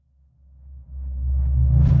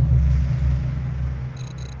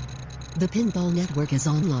The Pinball Network is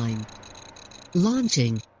online.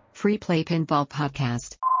 Launching Free Play Pinball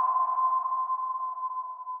Podcast.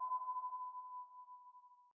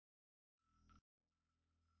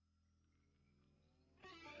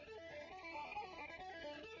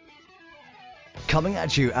 Coming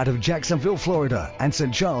at you out of Jacksonville, Florida and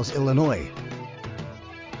St. Charles, Illinois,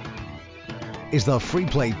 is the Free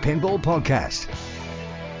Play Pinball Podcast.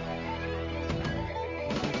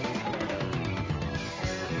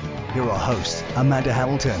 Here are hosts Amanda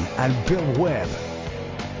Hamilton and Bill Webb.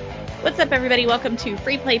 What's up, everybody? Welcome to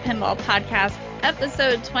Free Play Pinball Podcast,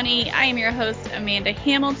 episode 20. I am your host, Amanda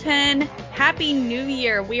Hamilton. Happy New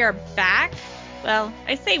Year. We are back. Well,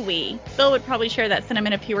 I say we. Bill would probably share that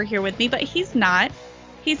sentiment if he were here with me, but he's not.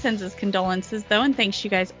 He sends his condolences, though, and thanks you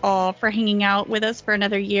guys all for hanging out with us for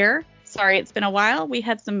another year. Sorry, it's been a while. We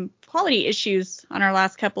had some quality issues on our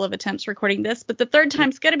last couple of attempts recording this, but the third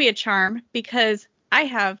time's going to be a charm because I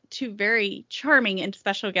have two very charming and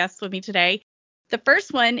special guests with me today. The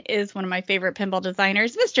first one is one of my favorite pinball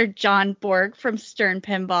designers, Mr. John Borg from Stern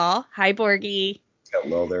Pinball. Hi, Borgie.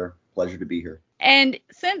 Hello there. Pleasure to be here. And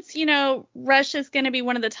since, Rush is going to be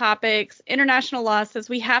one of the topics, international law says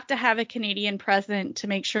we have to have a Canadian present to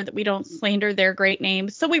make sure that we don't slander their great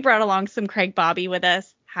names. So we brought along some Craig Bobby with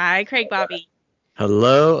us. Hi, Craig Bobby.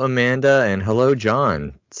 Hello, Amanda, and hello,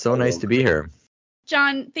 John. So nice to be here.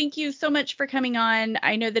 John, thank you so much for coming on.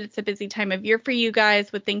 I know that it's a busy time of year for you guys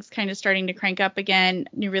with things kind of starting to crank up again.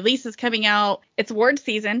 New releases coming out. It's award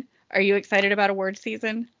season. Are you excited about award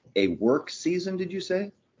season? A work season, did you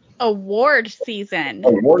say? Award season.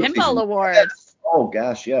 Award Pinball season. awards. Oh,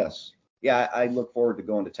 gosh, yes. Yeah, I look forward to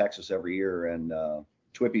going to Texas every year, and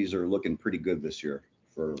Twippies are looking pretty good this year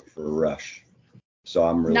for Rush. So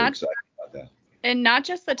I'm really excited about that. And not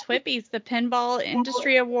just the Twippies, the Pinball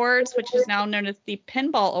Industry Awards, which is now known as the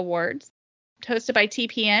Pinball Awards, hosted by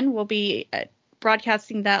TPN. We'll be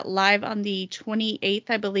broadcasting that live on the 28th,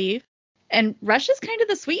 I believe. And Rush is kind of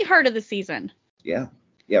the sweetheart of the season. Yeah,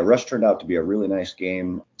 Rush turned out to be a really nice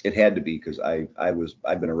game. It had to be because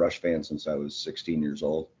I've been a Rush fan since I was 16 years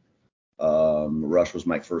old. Rush was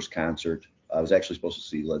my first concert. I was actually supposed to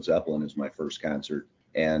see Led Zeppelin as my first concert.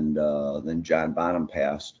 And then John Bonham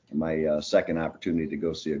passed. My second opportunity to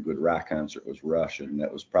go see a good rock concert was Rush, and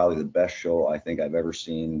that was probably the best show I think I've ever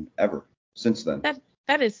seen ever since then.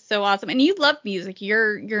 That is so awesome. And you love music.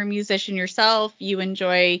 You're a musician yourself. You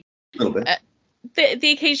enjoy A little bit.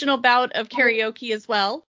 The occasional bout of karaoke as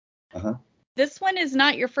well. Uh-huh. This one is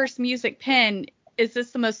not your first music pin. Is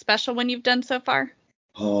this the most special one you've done so far?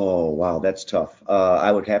 Oh, wow, that's tough.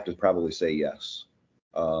 I would have to probably say yes.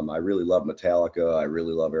 I really love Metallica. I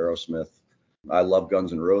really love Aerosmith. I love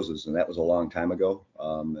Guns N' Roses, and that was a long time ago.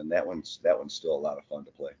 And that one's still a lot of fun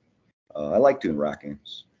to play. I like doing rock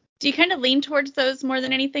games. Do you kind of lean towards those more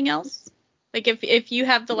than anything else? Like if you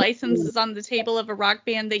have the licenses on the table of a rock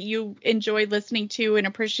band that you enjoy listening to and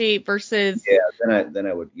appreciate versus I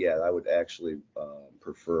would actually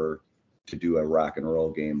prefer to do a rock and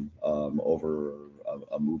roll game over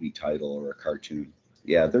a movie title or a cartoon.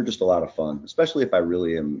 Yeah, they're just a lot of fun, especially if I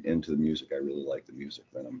really am into the music. I really like the music.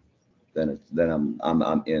 Then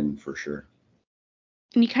I'm in for sure.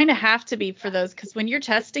 And you kind of have to be for those because when you're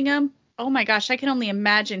testing them, oh my gosh, I can only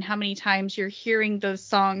imagine how many times you're hearing those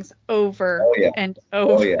songs over and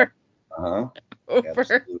over. Oh yeah. Uh-huh.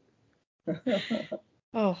 Over.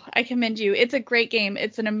 Oh, I commend you. It's a great game.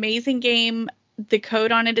 It's an amazing game. The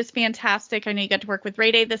code on it is fantastic. I know you got to work with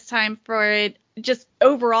Ray Day this time for it. Just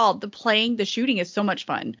overall, the shooting is so much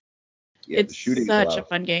fun. Yeah, it's such a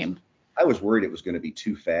fun game. I was worried it was going to be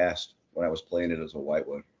too fast when I was playing it as a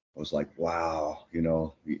Whitewood. I was like, wow,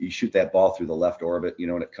 you shoot that ball through the left orbit,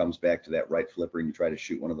 and it comes back to that right flipper, and you try to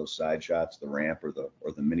shoot one of those side shots, the ramp or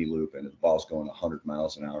the mini loop, and the ball's going 100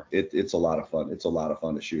 miles an hour. It's a lot of fun. It's a lot of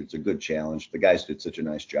fun to shoot. It's a good challenge. The guys did such a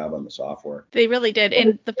nice job on the software. They really did.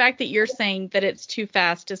 And the fact that you're saying that it's too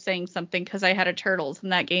fast is saying something because I had a Turtles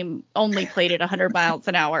and that game only played at 100 miles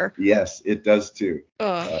an hour. Yes, it does too.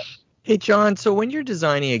 Hey, John, so when you're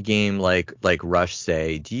designing a game like Rush,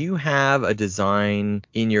 say, do you have a design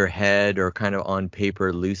in your head or kind of on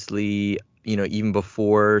paper loosely, even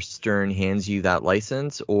before Stern hands you that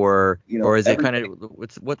license? Or is it kind of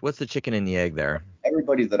what's the chicken and the egg there?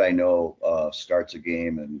 Everybody that I know starts a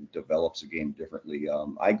game and develops a game differently.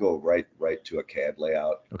 I go right to a CAD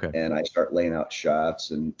layout, and I start laying out shots.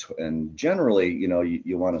 And generally,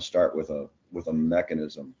 you want to start with a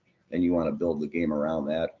mechanism. And you want to build the game around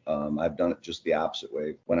that. I've done it just the opposite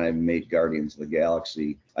way. When I made Guardians of the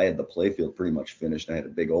Galaxy, I had the playfield pretty much finished. I had a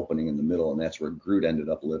big opening in the middle, and that's where Groot ended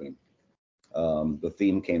up living. The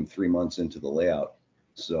theme came 3 months into the layout,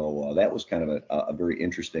 So that was kind of a very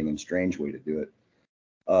interesting and strange way to do it.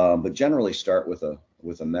 But generally start with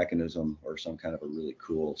a mechanism or some kind of a really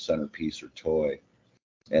cool centerpiece or toy,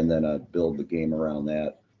 and then build the game around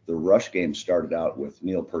that. The Rush game started out with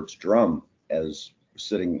Neil Peart's drum as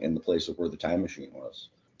sitting in the place of where the time machine was.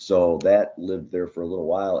 So that lived there for a little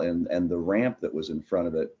while, and the ramp that was in front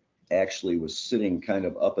of it actually was sitting kind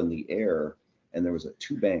of up in the air, and there was a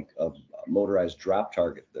two bank of motorized drop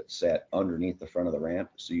target that sat underneath the front of the ramp.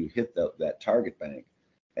 So you hit that target bank,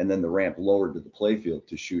 and then the ramp lowered to the playfield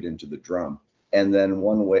to shoot into the drum. And then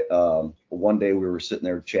one day we were sitting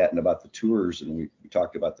there chatting about the tours, and we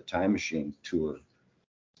talked about the time machine tour,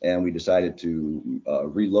 and we decided to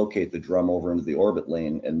relocate the drum over into the orbit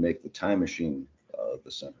lane and make the time machine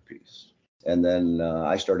the centerpiece. And then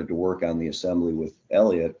I started to work on the assembly with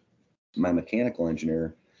Elliot, my mechanical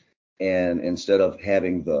engineer, and instead of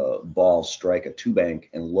having the ball strike a two bank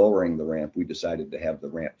and lowering the ramp, we decided to have the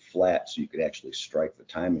ramp flat so you could actually strike the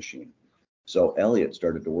time machine. So Elliot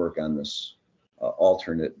started to work on this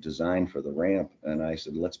alternate design for the ramp, and I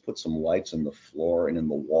said, let's put some lights in the floor and in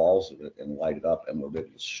the walls of it and light it up, and we'll be able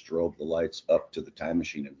to strobe the lights up to the time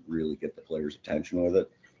machine and really get the player's attention with it.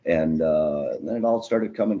 And then it all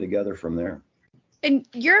started coming together from there. And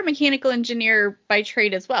you're a mechanical engineer by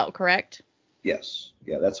trade as well, correct? Yes.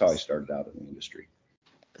 Yeah, that's how I started out in the industry.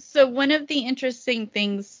 So one of the interesting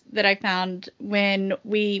things that I found when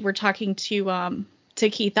we were talking to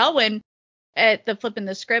Keith Elwin at the Flippin'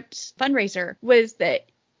 the Script fundraiser was that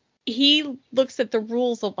he looks at the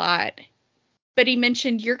rules a lot, but he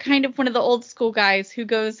mentioned you're kind of one of the old school guys who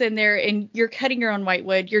goes in there and you're cutting your own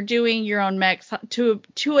whitewood, you're doing your own mechs to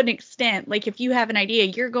an extent. Like if you have an idea,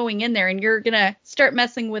 you're going in there and you're going to start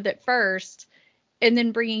messing with it first, and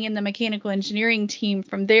then bringing in the mechanical engineering team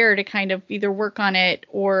from there to kind of either work on it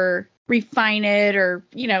or refine it or,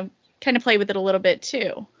 kind of play with it a little bit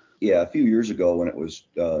too. Yeah, a few years ago when it was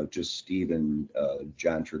just Steve and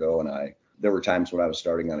John Trudeau and I, there were times when I was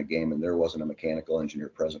starting on a game and there wasn't a mechanical engineer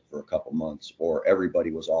present for a couple months, or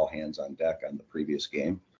everybody was all hands on deck on the previous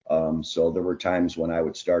game. So there were times when I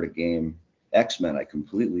would start a game. X-Men, I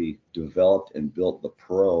completely developed and built the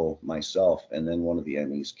pro myself, and then one of the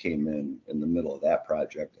MEs came in the middle of that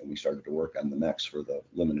project, and we started to work on the mechs for the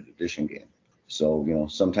limited edition game. So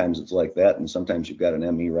sometimes it's like that, and sometimes you've got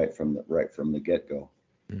an ME right from the get-go.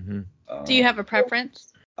 Mm-hmm. Do you have a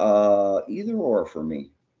preference? Either or for me.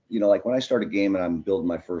 Like when I start a game and I'm building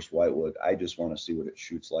my first whitewood, I just want to see what it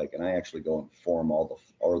shoots like, and I actually go and form all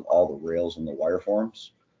the rails and the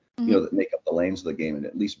wireforms, Mm-hmm. that make up the lanes of the game, and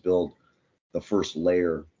at least build the first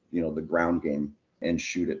layer, the ground game, and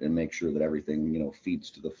shoot it and make sure that everything,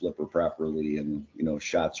 feeds to the flipper properly and,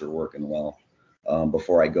 shots are working well,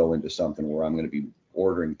 before I go into something where I'm going to be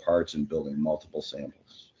ordering parts and building multiple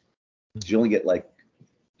samples. You only get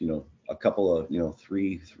a couple of,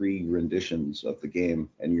 three renditions of the game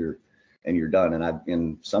and you're done.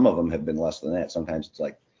 And some of them have been less than that. Sometimes it's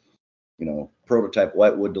like, prototype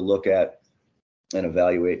whitewood to look at and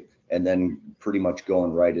evaluate, and then pretty much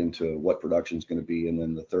going right into what production is going to be. And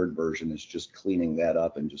then the third version is just cleaning that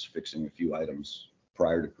up and just fixing a few items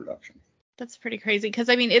prior to production. That's pretty crazy because,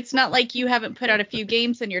 it's not like you haven't put out a few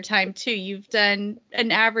games in your time, too. You've done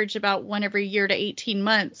an average about one every year to 18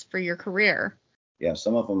 months for your career. Yeah,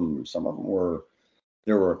 some of them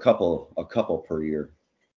there were a couple per year.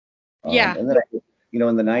 Yeah. And then,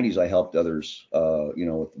 in the 90s, I helped others,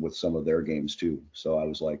 with some of their games, too. So I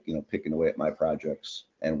was like, picking away at my projects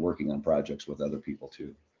and working on projects with other people,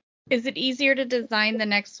 too. Is it easier to design the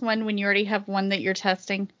next one when you already have one that you're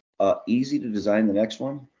testing? Easy to design the next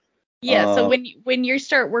one? Yeah, so when you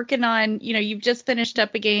start working on, you've just finished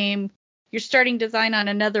up a game, you're starting design on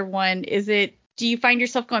another one, do you find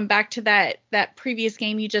yourself going back to that previous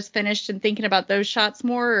game you just finished and thinking about those shots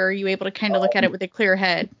more, or are you able to kind of look at it with a clear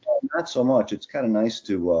head? Not so much. It's kind of nice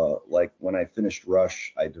to, like when I finished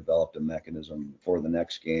Rush, I developed a mechanism for the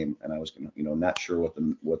next game, and I was going to, not sure what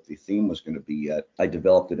the theme was going to be yet. I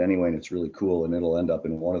developed it anyway, and it's really cool, and it'll end up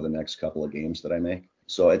in one of the next couple of games that I make.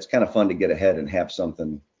 So it's kind of fun to get ahead and have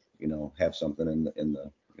something in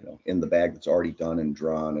the bag that's already done and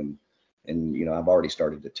drawn, and I've already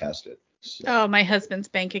started to test it. So. Oh, my husband's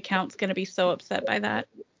bank account's going to be so upset by that.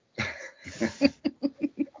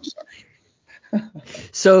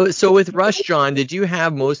 So with Rush, John, did you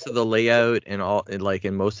have most of the layout and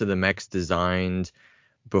most of the mechs designed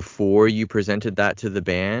before you presented that to the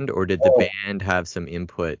band, or did the band have some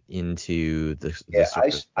input into the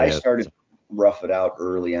I started to rough it out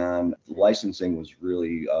early on. Licensing was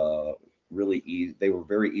really easy. They were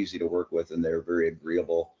very easy to work with, and they were very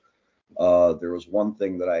agreeable. There was one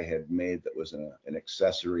thing that I had made that was an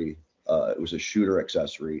accessory it was a shooter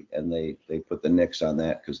accessory, and they put the nix on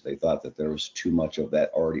that because they thought that there was too much of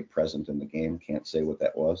that already present in the game. Can't say what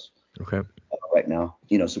that was Okay. right now.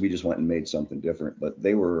 So we just went and made something different. But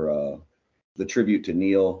they were the tribute to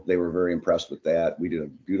Neil. They were very impressed with that. We did a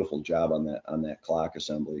beautiful job on that clock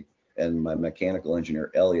assembly. And my mechanical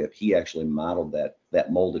engineer, Elliot, he actually modeled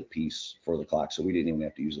that molded piece for the clock. So we didn't even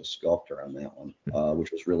have to use a sculptor on that one,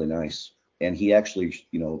 which was really nice. And he actually,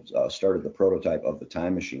 started the prototype of the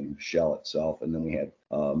time machine shell itself. And then we had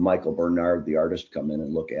Michael Bernard, the artist, come in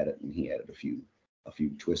and look at it. And he added a few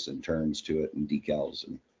twists and turns to it and decals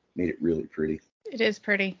and made it really pretty. It is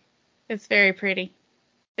pretty. It's very pretty.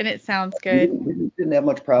 And it sounds good. We didn't have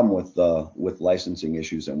much problem with licensing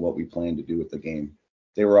issues and what we planned to do with the game.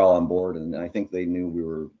 They were all on board, and I think they knew we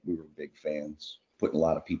were big fans, putting a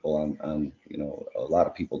lot of people on a lot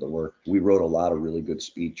of people to work. We wrote a lot of really good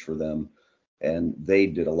speech for them, and they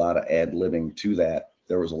did a lot of ad-libbing to that.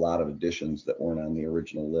 There was a lot of additions that weren't on the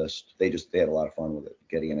original list. They had a lot of fun with it.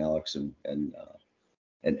 Getty and Alex and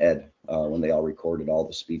Ed, when they all recorded all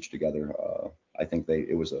the speech together, I think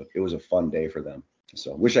it was a fun day for them.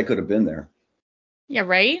 So wish I could have been there. Yeah,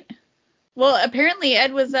 right? Well, apparently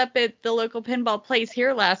Ed was up at the local pinball place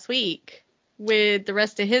here last week with the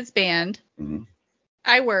rest of his band. Mm-hmm.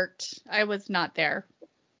 I worked. I was not there.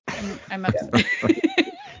 I'm upset.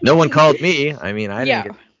 No one called me. I mean, I didn't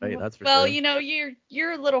get the flight, that's for well, sure.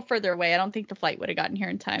 you're a little further away. I don't think the flight would have gotten here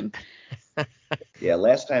in time. Yeah,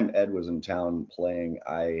 last time Ed was in town playing,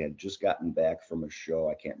 I had just gotten back from a show.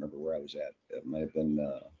 I can't remember where I was at. It might have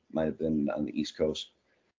been on the East Coast.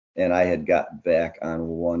 And I had got back on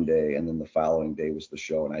one day, and then the following day was the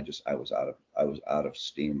show, and I was out of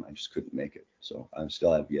steam. I just couldn't make it. So I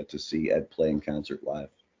still have yet to see Ed play in concert live.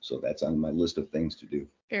 So that's on my list of things to do.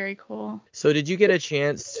 Very cool. So did you get a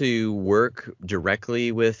chance to work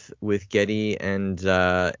directly with Getty and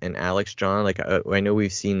Alex, John? Like I know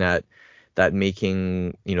we've seen that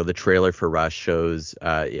making, the trailer for Rush shows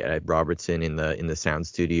at Robertson in the sound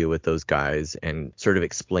studio with those guys and sort of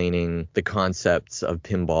explaining the concepts of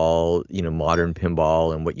pinball, modern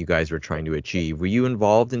pinball and what you guys were trying to achieve. Were you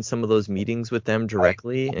involved in some of those meetings with them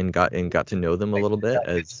directly and got to know them a little bit?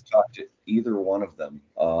 I didn't talk to either one of them.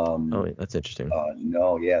 Oh, that's interesting.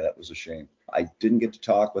 No, yeah, that was a shame. I didn't get to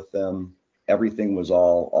talk with them. Everything was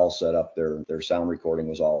all set up. Their sound recording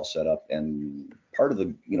was all set up, and part of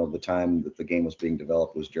the the time that the game was being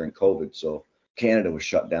developed was during COVID, so Canada was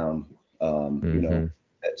shut down,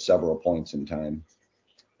 at several points in time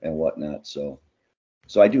and whatnot. So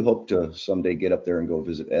I do hope to someday get up there and go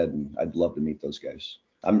visit Ed, and I'd love to meet those guys.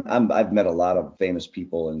 I've met a lot of famous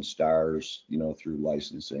people and stars, through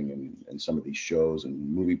licensing and some of these shows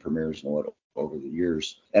and movie premieres and what over the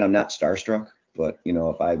years, and I'm not starstruck, but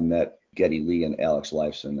if I met Geddy Lee and Alex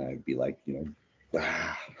Lifeson, I'd be like,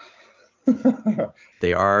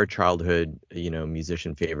 They are childhood,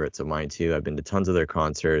 musician favorites of mine too. I've been to tons of their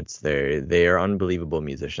concerts. They are unbelievable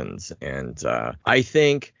musicians, and I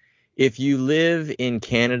think if you live in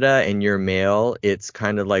Canada and you're male, it's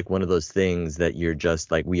kind of like one of those things that you're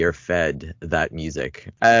just like, we are fed that music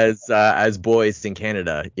as boys in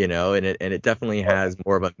Canada, and it definitely has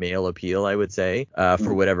more of a male appeal, I would say,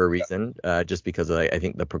 for whatever reason, just because of, I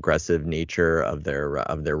think, the progressive nature of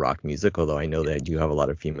their rock music. Although I know they do have a lot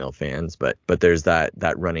of female fans, but there's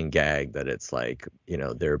that running gag that it's like,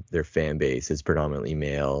 their fan base is predominantly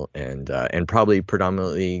male and probably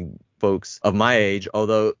predominantly folks of my age,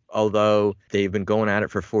 although they've been going at it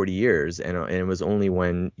for 40 years, and it was only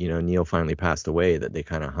when Neil finally passed away that they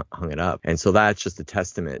kind of hung it up. And so that's just a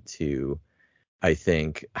testament to, I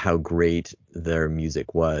think, how great their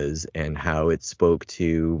music was and how it spoke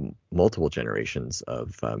to multiple generations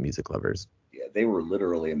of music lovers. Yeah, they were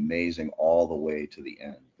literally amazing all the way to the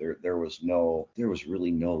end. There was really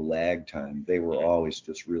no lag time. They were always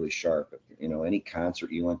just really sharp. Any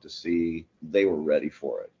concert you went to see, they were ready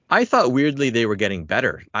for it. I thought weirdly they were getting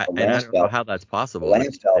better. I don't know how that's possible. The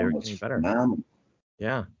last album was phenomenal.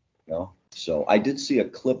 Yeah. So I did see a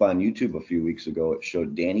clip on YouTube a few weeks ago. It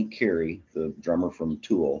showed Danny Carey, the drummer from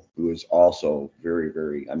Tool, who is also very,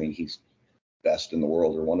 very, he's best in the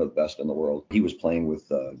world, or one of the best in the world. He was playing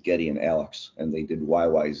with Geddy and Alex, and they did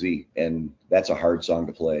YYZ, and that's a hard song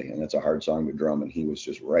to play, and that's a hard song to drum, and he was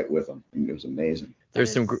just right with them. It was amazing.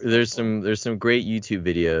 There's some great YouTube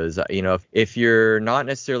videos. If you're not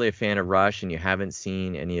necessarily a fan of Rush and you haven't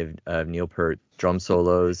seen any of Neil Peart drum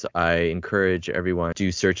solos, I encourage everyone to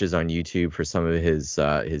do searches on YouTube for some of his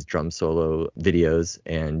drum solo videos,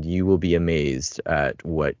 and you will be amazed at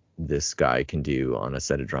what this guy can do on a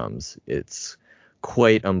set of drums. It's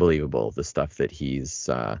quite unbelievable, the stuff that he's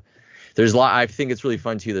there's a lot. I think it's really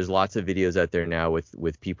fun too. There's lots of videos out there now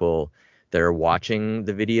with people that are watching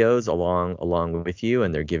the videos along with you,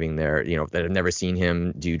 and they're giving their, that have never seen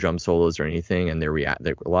him do drum solos or anything, and they're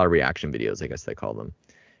a lot of reaction videos, I guess they call them,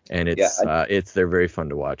 and they're very fun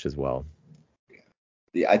to watch as well.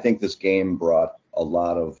 I think this game brought a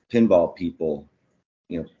lot of pinball people,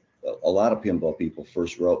 a lot of pinball people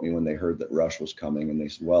first wrote me when they heard that Rush was coming, and they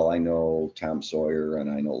said, well, I know Tom Sawyer and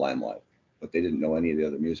I know Limelight, but they didn't know any of the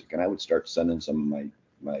other music. And I would start sending some of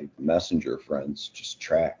my messenger friends just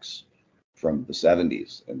tracks from the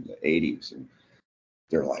 70s and the 80s, and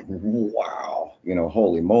they're like, wow,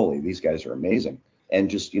 holy moly, these guys are amazing. And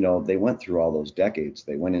just, they went through all those decades.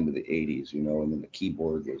 They went into the 80s, and then the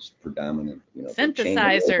keyboard was predominant,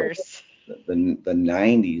 synthesizers, the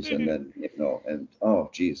 90s, and then, and oh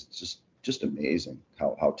geez, it's just amazing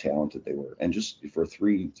how talented they were. And just for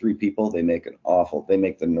three people, they make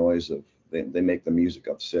the noise of, they make the music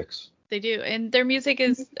of six. They do. And their music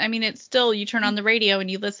is, it's still, you turn on the radio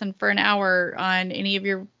and you listen for an hour on any of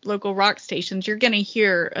your local rock stations, you're going to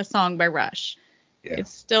hear a song by Rush. Yeah.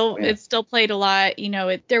 It's still played a lot.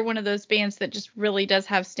 They're one of those bands that just really does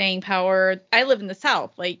have staying power. I live in the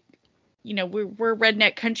South. We're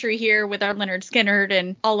redneck country here with our Leonard Skinner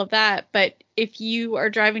and all of that. But if you are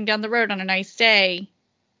driving down the road on a nice day,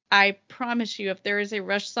 I promise you, if there is a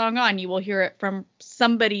Rush song on, you will hear it from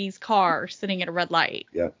somebody's car sitting at a red light.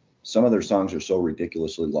 Yeah. Some of their songs are so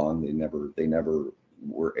ridiculously long, they never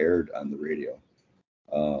were aired on the radio.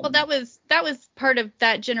 Well, that was part of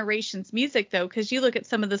that generation's music, though, because you look at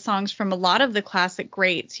some of the songs from a lot of the classic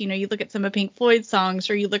greats. You look at some of Pink Floyd's songs,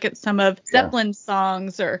 or you look at some of Zeppelin's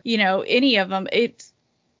songs, or, any of them. It's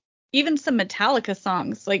even some Metallica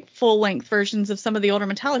songs, like full-length versions of some of the older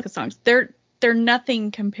Metallica songs. They're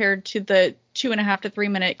nothing compared to the 2.5 to 3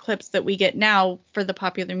 minute clips that we get now for the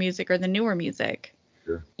popular music or the newer music.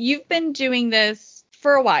 Sure. You've been doing this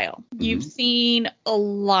for a while. Mm-hmm. You've seen a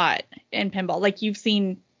lot in pinball. Like, you've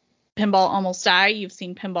seen pinball almost die. You've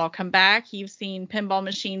seen pinball come back. You've seen pinball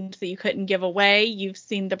machines that you couldn't give away. You've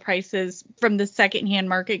seen the prices from the secondhand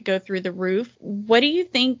market go through the roof. What do you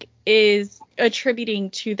think is attributing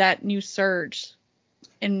to that new surge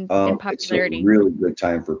in popularity? It's a really good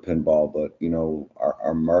time for pinball, but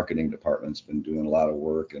our marketing department's been doing a lot of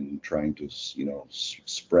work and trying to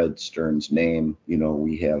spread Stern's name.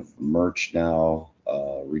 We have merch now,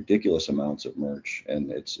 ridiculous amounts of merch,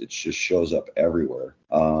 and it just shows up everywhere.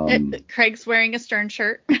 Craig's wearing a Stern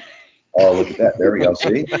shirt. Oh, look at that! There we go.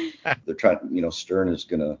 See, they're trying. Stern is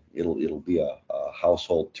it'll be a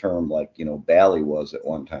household term like Bally was at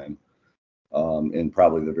one time. In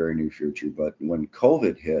probably the very near future. But when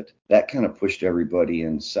COVID hit, that kind of pushed everybody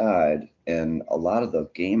inside, and a lot of the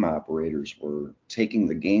game operators were taking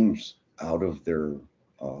the games out of their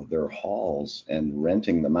halls and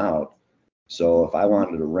renting them out. So if I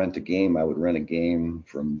wanted to rent a game, I would rent a game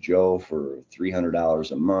from Joe for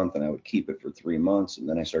 $300 a month, and I would keep it for 3 months. And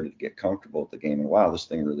then I started to get comfortable with the game, and wow, this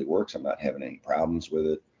thing really works. I'm not having any problems with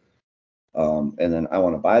it. And then I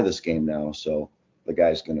want to buy this game now, so the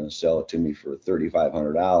guy's going to sell it to me for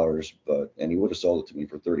 $3,500, and he would have sold it to me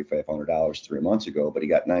for $3,500 3 months ago, but he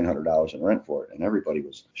got $900 in rent for it. And everybody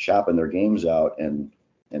was shopping their games out and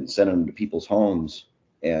sending them to people's homes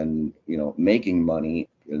and, making money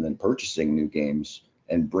and then purchasing new games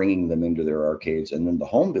and bringing them into their arcades. And then the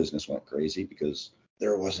home business went crazy because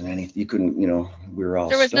there wasn't anything. You couldn't, we were all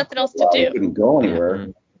there was stuck nothing else to do. You couldn't go anywhere.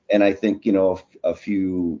 Mm-hmm. And I think, a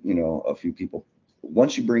few people,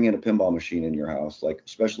 once you bring in a pinball machine in your house, like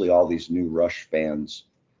especially all these new Rush fans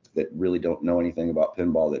that really don't know anything about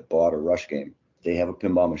pinball that bought a Rush game, they have a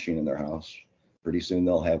pinball machine in their house. Pretty soon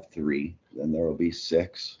they'll have 3, then there will be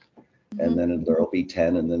 6, mm-hmm. and then there will be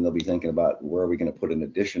 10, and then they'll be thinking about where are we going to put an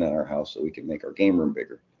addition on our house so we can make our game room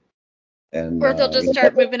bigger. And, or they'll just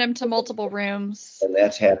start moving them to multiple rooms. And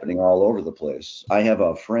that's happening all over the place. I have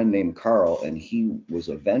a friend named Carl, and he was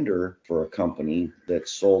a vendor for a company that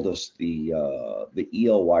sold us the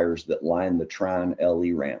EL wires that line the Tron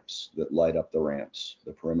LE ramps, that light up the ramps,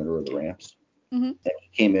 the perimeter of the ramps. Mm-hmm. And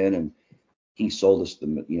he came in and he sold us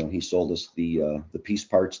the piece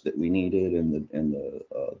parts that we needed and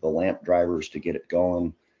the lamp drivers to get it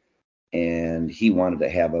going. And he wanted to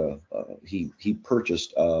have he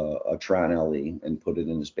purchased a Tron LE and put it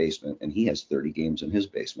in his basement, and he has 30 games in his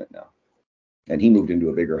basement now. And he moved into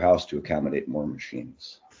a bigger house to accommodate more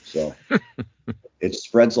machines. So it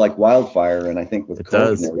spreads like wildfire, and I think with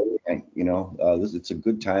COVID and everything, it's a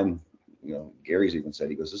good time. Gary's even said,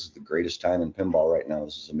 he goes, this is the greatest time in pinball right now.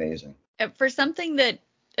 This is amazing. For something that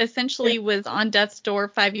essentially was on death's door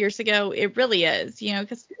 5 years ago, it really is,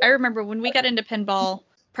 because I remember when we got into pinball,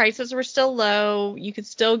 prices were still low. You could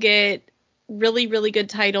still get really, really good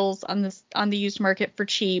titles on the used market for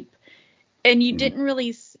cheap. And you didn't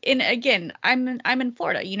really, and again, I'm in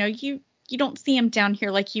Florida. You don't see them down here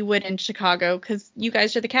like you would in Chicago because you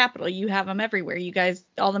guys are the capital. You have them everywhere. You guys,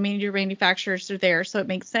 all the major manufacturers are there, so it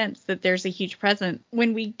makes sense that there's a huge presence.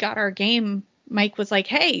 When we got our game, Mike was like,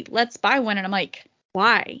 "Hey, let's buy one," and I'm like,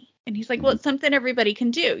 "Why?" And he's like, "Well, it's something everybody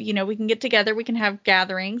can do. We can get together, we can have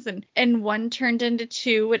gatherings." And one turned into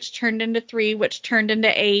 2, which turned into 3, which turned into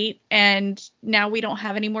 8, and now we don't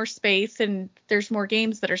have any more space, and there's more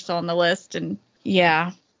games that are still on the list. And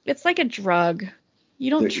yeah, it's like a drug. You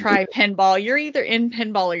don't try pinball. You're either in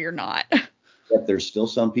pinball or you're not. But there's still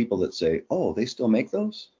some people that say, "Oh, they still make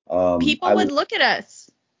those." People would look at us.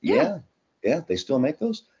 Yeah, they still make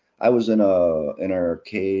those. I was in an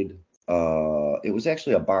arcade. It was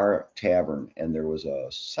actually a bar tavern, and there was a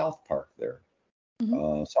South Park there.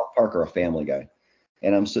 South Park or a Family Guy.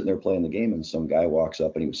 And I'm sitting there playing the game, and some guy walks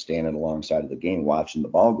up, and he was standing alongside of the game watching the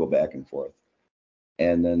ball go back and forth.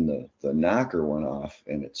 And then the knocker went off,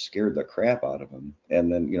 and it scared the crap out of him.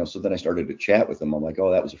 And then, so then I started to chat with him. I'm like,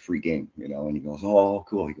 "Oh, that was a free game," and he goes, "Oh,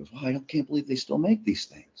 cool." He goes, "Well, I can't believe they still make these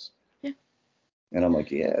things." Yeah. And I'm like,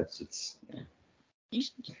 "Yeah, it's You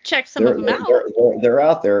should check some of them out. They're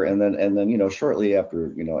out there." And then, shortly after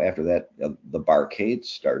that, the barcades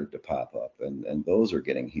started to pop up, and those are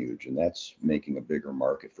getting huge, and that's making a bigger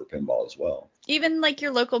market for pinball as well. Even like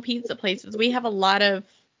your local pizza places. We have a lot of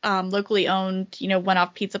locally owned,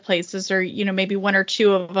 one-off pizza places, or, maybe 1 or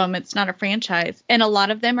 2 of them. It's not a franchise. And a lot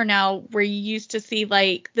of them are now where you used to see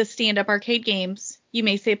like the stand-up arcade games. You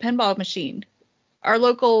may see a pinball machine.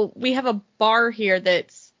 We have a bar here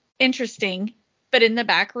that's interesting, but in the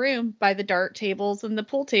back room by the dart tables and the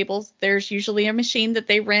pool tables, there's usually a machine that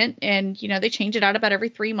they rent, and, they change it out about every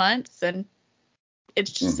 3 months, and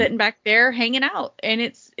it's just sitting back there hanging out. And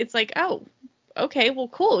it's like, oh, okay, well,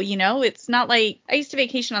 cool. It's not like I used to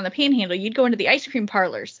vacation on the Panhandle. You'd go into the ice cream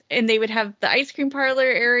parlors, and they would have the ice cream parlor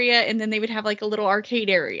area, and then they would have like a little arcade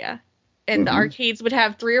area. And the arcades would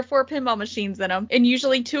have 3 or 4 pinball machines in them. And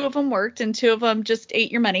usually 2 of them worked and 2 of them just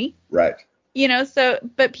ate your money. Right.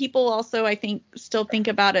 But people also, I think, still think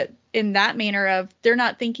about it in that manner of they're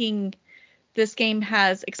not thinking this game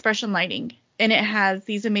has expression lighting, and it has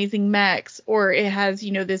these amazing mechs, or it has,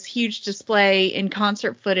 this huge display and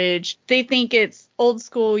concert footage. They think it's old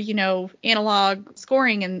school, analog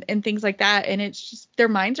scoring and things like that. And it's just their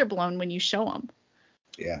minds are blown when you show them.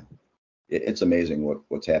 Yeah. It's amazing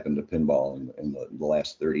what's happened to pinball in the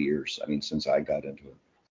last 30 years. I mean, since I got into it.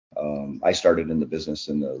 I started in the business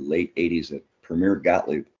in the late 80s at Premier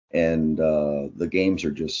Gottlieb. And the games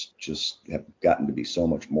are just have gotten to be so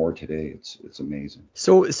much more today. It's amazing.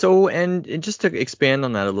 So and just to expand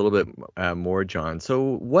on that a little bit more, John.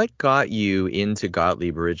 So what got you into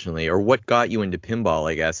Gottlieb originally, or what got you into pinball?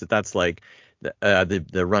 I guess if that's like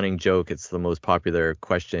the running joke. It's the most popular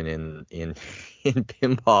question in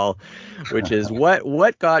pinball, which is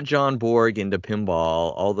what got John Borg into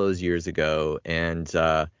pinball all those years ago, and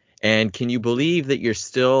can you believe that you're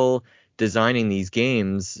still designing these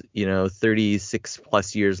games, 36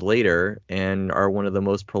 plus years later, and are one of the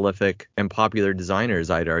most prolific and popular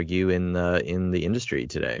designers, I'd argue, in the industry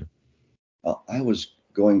today? Well, I was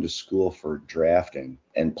going to school for drafting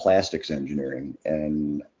and plastics engineering,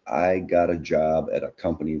 and I got a job at a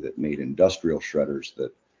company that made industrial shredders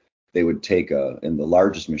that they would take in the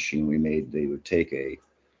largest machine we made, they would take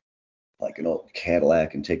like an old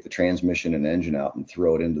Cadillac and take the transmission and engine out and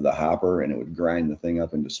throw it into the hopper, and it would grind the thing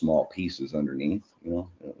up into small pieces underneath. It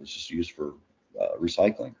was just used for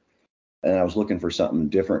recycling. And I was looking for something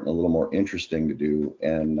different and a little more interesting to do.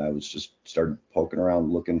 And I was just started poking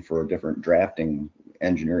around looking for a different drafting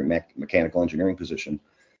engineering, mechanical engineering position.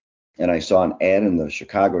 And I saw an ad in the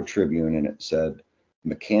Chicago Tribune, and it said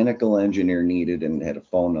mechanical engineer needed, and it had a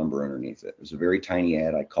phone number underneath it. It was a very tiny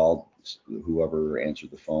ad. I called whoever answered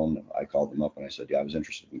the phone. I called them up and I said, yeah, I was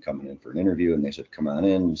interested in coming in for an interview. And they said, come on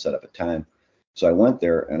in and set up a time. So I went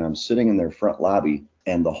there, and I'm sitting in their front lobby,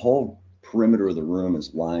 and the whole perimeter of the room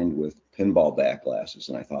is lined with pinball back glasses.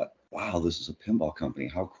 And I thought, wow, this is a pinball company.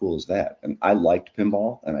 How cool is that? And I liked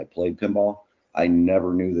pinball, and I played pinball. I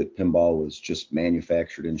never knew that pinball was just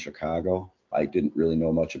manufactured in Chicago. I didn't really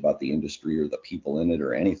know much about the industry or the people in it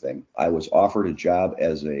or anything. I was offered a job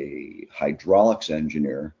as a hydraulics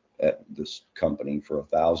engineer at this company for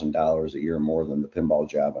 $1,000 a year more than the pinball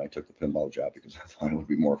job. And I took the pinball job because I thought it would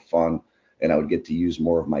be more fun, and I would get to use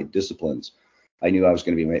more of my disciplines. I knew I was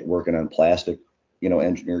going to be working on plastic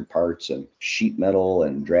engineered parts and sheet metal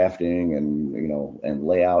and drafting and, and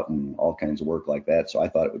layout and all kinds of work like that. So I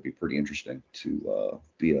thought it would be pretty interesting to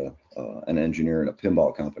be an engineer in a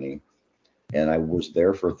pinball company. And I was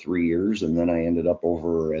there for 3 years, and then I ended up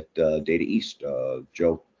over at Data East.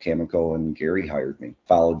 Joe Kamiko and Gary hired me.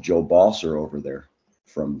 Followed Joe Balser over there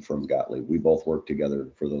from Gottlieb. We both worked together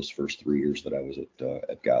for those first 3 years that I was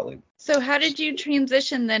at Gottlieb. So how did you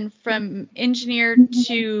transition then from engineer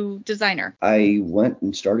to designer? I went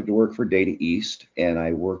and started to work for Data East, and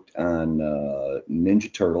I worked on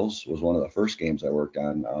Ninja Turtles was one of the first games I worked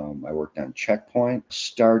on. I worked on Checkpoint,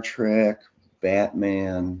 Star Trek,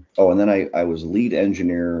 Batman. Oh, and then I was lead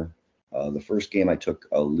engineer. The first game I took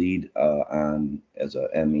a lead on as a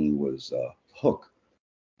ME was Hook,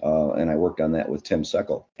 and I worked on that with Tim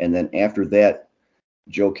Seckel. And then after that,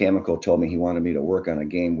 Joe Kamiko told me he wanted me to work on a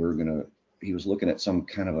game. He was looking at some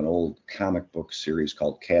kind of an old comic book series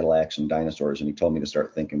called Cadillacs and Dinosaurs, and he told me to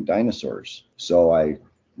start thinking dinosaurs. So I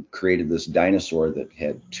created this dinosaur that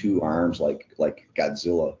had 2 arms like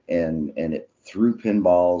Godzilla, and it threw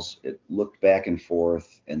pinballs. It looked back and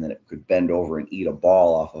forth, and then it could bend over and eat a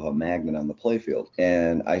ball off of a magnet on the playfield.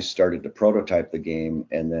 And I started to prototype the game,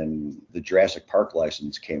 and then the Jurassic Park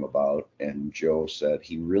license came about, and Joe said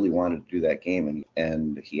he really wanted to do that game,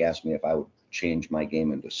 and he asked me if I would change my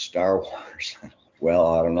game into Star Wars. Well,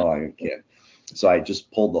 I don't know, I can't. So I just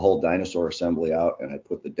pulled the whole dinosaur assembly out, and I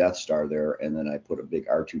put the Death Star there, and then I put a big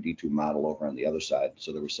R2-D2 model over on the other side.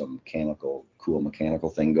 So there was some cool mechanical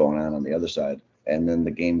thing going on the other side. And then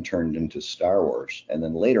the game turned into Star Wars. And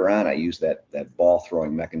then later on, I used that ball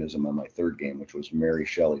throwing mechanism on my third game, which was Mary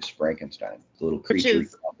Shelley's Frankenstein. The little creature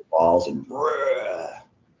with the balls and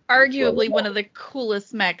arguably one of the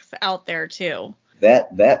coolest mechs out there too.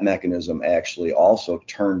 That mechanism actually also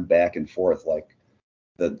turned back and forth, like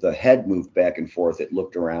the head moved back and forth. It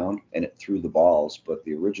looked around and it threw the balls, but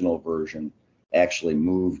the original version actually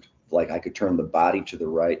moved, like I could turn the body to the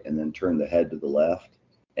right and then turn the head to the left.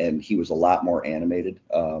 And he was a lot more animated,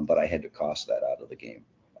 but I had to cost that out of the game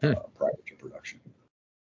prior to production.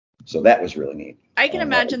 So that was really neat. I can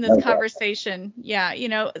imagine this conversation. Yeah,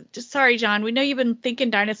 sorry, John, we know you've been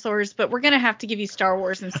thinking dinosaurs, but we're going to have to give you Star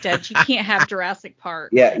Wars instead. You can't have Jurassic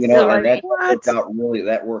Park. Yeah, and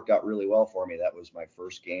that worked out really well for me. That was my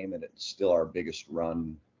first game, and it's still our biggest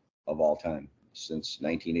run of all time since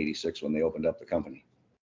 1986 when they opened up the company.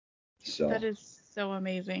 So that is so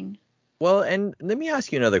amazing. Well, and let me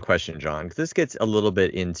ask you another question, John, because this gets a little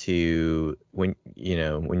bit into when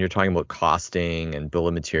you're talking about costing and bill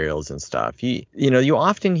of materials and stuff. You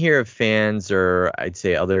often hear of fans or I'd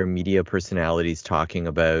say other media personalities talking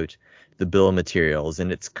about the bill of materials,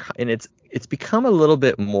 and it's become a little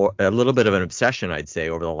bit of an obsession, I'd say,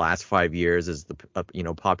 over the last 5 years as the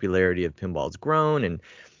popularity of pinball's grown and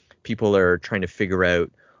people are trying to figure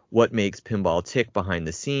out what makes pinball tick behind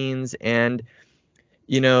the scenes. And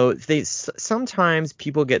sometimes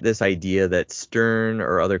people get this idea that Stern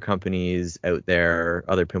or other companies out there,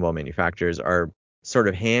 other pinball manufacturers, are sort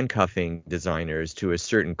of handcuffing designers to a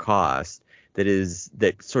certain cost that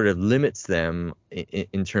sort of limits them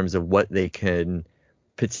in terms of what they can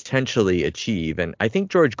potentially achieve. And I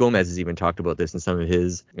think George Gomez has even talked about this in some of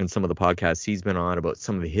the podcasts he's been on about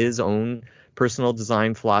some of his own personal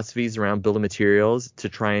design philosophies around bill of materials to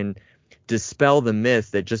try and dispel the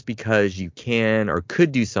myth that just because you can or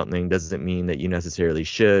could do something doesn't mean that you necessarily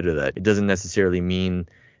should, or that it doesn't necessarily mean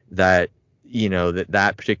that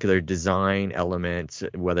that particular design element,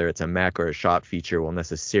 whether it's a mech or a shop feature, will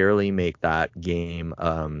necessarily make that game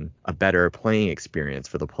a better playing experience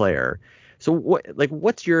for the player. So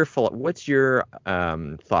what's your thoughts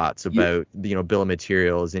about bill of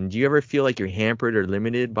materials, and do you ever feel like you're hampered or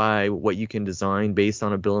limited by what you can design based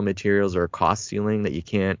on a bill of materials or a cost ceiling that you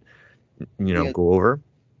can't go over?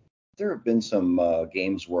 There have been some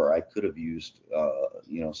games where I could have used,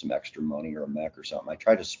 some extra money or a mech or something. I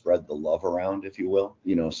try to spread the love around, if you will,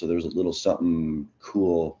 so there's a little something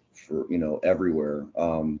cool for, everywhere.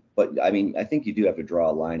 But I mean, I think you do have to draw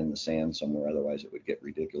a line in the sand somewhere. Otherwise it would get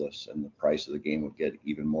ridiculous and the price of the game would get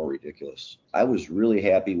even more ridiculous. I was really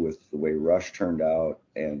happy with the way Rush turned out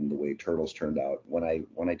and the way Turtles turned out. When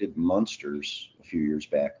I did Munsters a few years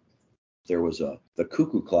back, there was the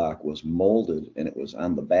cuckoo clock was molded and it was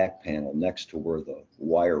on the back panel next to where the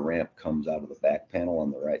wire ramp comes out of the back panel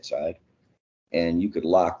on the right side. And you could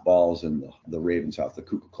lock balls in the Raven's off the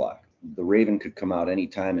cuckoo clock. The Raven could come out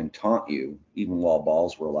anytime and taunt you, even while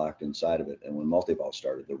balls were locked inside of it. And when multi-ball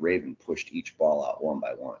started, the Raven pushed each ball out one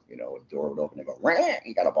by one. A door would open and go, "Rah,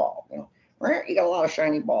 you got a ball. You got a lot of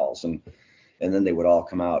shiny balls." And then they would all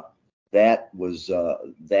come out. That was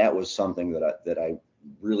something that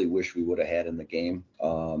really wish we would have had in the game.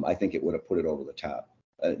 I think it would have put it over the top.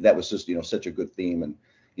 That was just, such a good theme. And,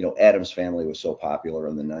 Addams Family was so popular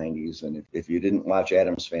in the 90s. And if you didn't watch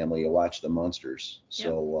Addams Family, you watched the Munsters. Yep.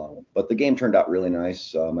 So, but the game turned out really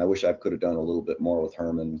nice. I wish I could have done a little bit more with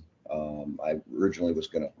Herman. I originally was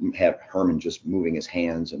going to have Herman just moving his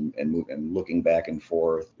hands and looking back and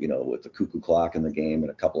forth, with the cuckoo clock in the game and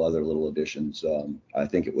a couple other little additions. I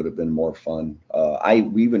think it would have been more fun.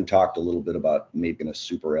 We even talked a little bit about making a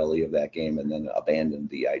Super Ellie of that game and then abandoned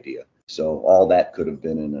the idea. So all that could have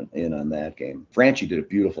been in on that game. Franchi did a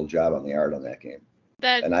beautiful job on the art on that game.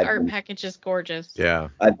 That art package is gorgeous. Yeah.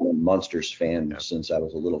 I've been a Munsters fan since I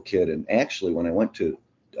was a little kid. And actually, when I went to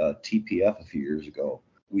TPF a few years ago,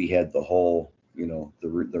 we had the whole, the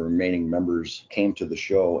remaining members came to the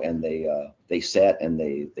show, and they sat and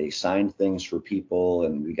they signed things for people,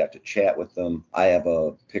 and we got to chat with them. I have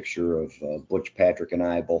a picture of Butch, Patrick, and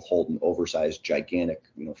I both holding oversized, gigantic,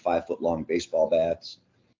 5-foot long baseball bats.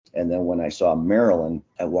 And then when I saw Marilyn,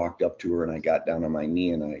 I walked up to her and I got down on my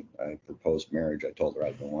knee and I proposed marriage. I told her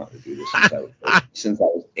I've been wanting to do this since I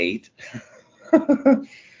was 8.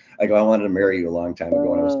 I go, I wanted to marry you a long time ago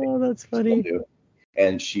when I was 8. Oh, that's funny.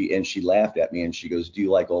 And she laughed at me and she goes, do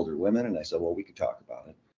you like older women? And I said, well, we could talk about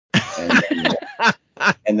it.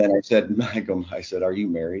 And then I said, are you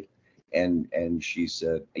married? And she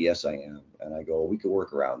said, yes, I am. And I go, well, we could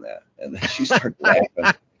work around that. And then she started laughing.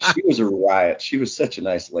 She was a riot. She was such a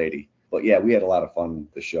nice lady. But yeah, we had a lot of fun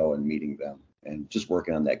at the show and meeting them, and just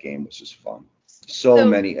working on that game was just fun. So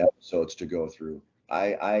many episodes to go through.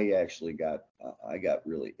 I actually got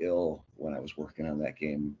really when I was working on that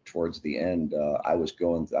game. Towards the end, I was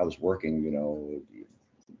working,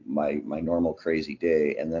 my normal crazy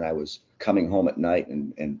day, and then I was coming home at night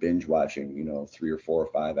and binge watching, 3 or 4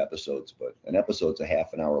 or 5 episodes. But an episode's a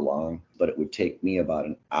half an hour long, but it would take me about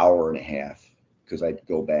an hour and a half, because I'd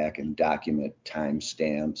go back and document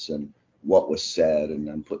timestamps and what was said, and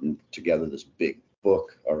I'm putting together this big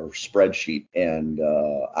book or spreadsheet, and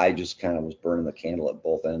I just kind of was burning the candle at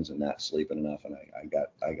both ends and not sleeping enough, and I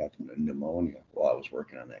got pneumonia while I was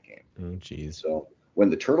working on that game. Oh, geez. So when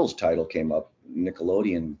the Turtles title came up,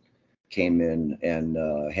 Nickelodeon came in and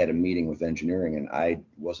had a meeting with engineering, and I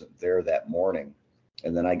wasn't there that morning,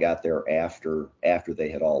 and then I got there after they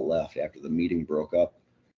had all left, after the meeting broke up.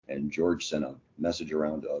 And George sent a message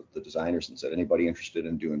around to the designers and said, anybody interested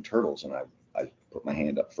in doing Turtles? And I put my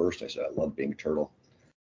hand up first. I said, I love being a turtle.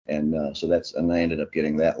 And and I ended up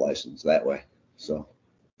getting that license that way. So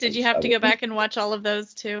did you have to go back and watch all of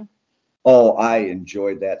those too? Oh, I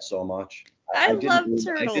enjoyed that so much. I love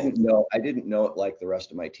Turtles. I didn't know it like the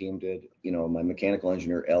rest of my team did. My mechanical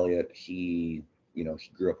engineer, Elliot, he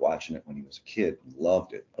grew up watching it when he was a kid and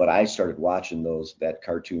loved it. But I started watching that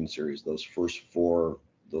cartoon series, those first four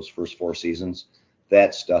seasons.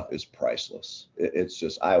 That stuff is priceless. It's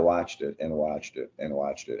just, I watched it and watched it and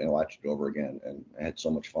watched it and watched it over again, and I had so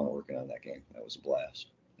much fun working on that game. That was a blast.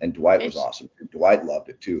 And Dwight was awesome. Dwight loved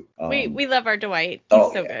it too. We love our Dwight.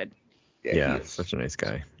 He's so good. Yeah, such a nice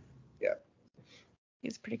guy. Yeah.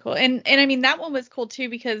 He's pretty cool. And I mean, that one was cool too,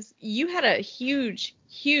 because you had a huge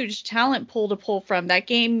talent pool to pull from. That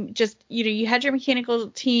game, just, you had your mechanical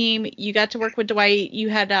team, you got to work with Dwight, you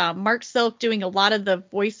had Mark Silk doing a lot of the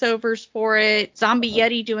voiceovers for it, Zombie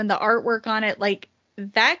Yeti doing the artwork on it. Like,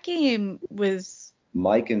 that game was...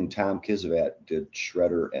 Mike and Tom Kisavat did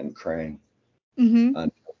Shredder and Krang. Mm-hmm.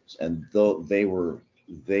 And they were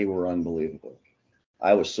unbelievable.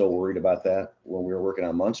 I was so worried about that when we were working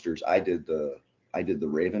on Munsters. I did the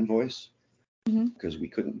Raven voice, because we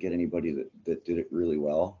couldn't get anybody that did it really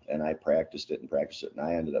well, and I practiced it, and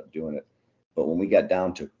I ended up doing it. But when we got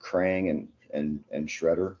down to Krang and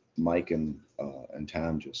Shredder, Mike and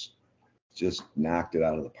Tom just knocked it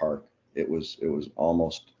out of the park. It was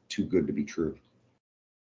almost too good to be true.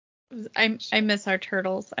 I miss our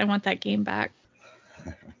Turtles. I want that game back.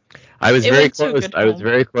 I was very close. I was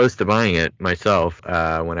very close to buying it myself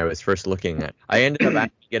when I was first looking at. I ended up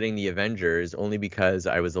actually getting the Avengers only because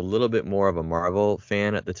I was a little bit more of a Marvel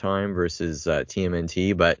fan at the time versus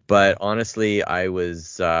TMNT. But honestly, I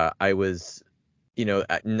was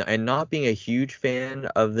and not being a huge fan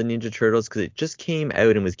of the Ninja Turtles, because it just came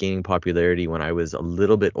out and was gaining popularity when I was a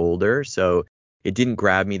little bit older. So it didn't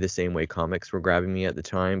grab me the same way comics were grabbing me at the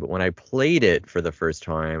time. But when I played it for the first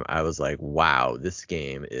time, I was like, wow, this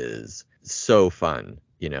game is so fun,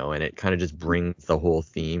 and it kind of just brings the whole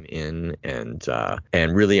theme in and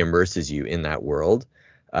really immerses you in that world.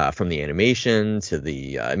 From the animation to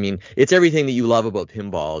the, it's everything that you love about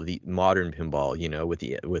pinball, the modern pinball,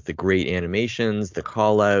 with the great animations, the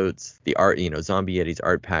call outs, the art, Zombie Yeti's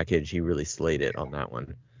art package. He really slayed it on that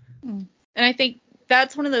one. And I think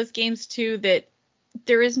that's one of those games too that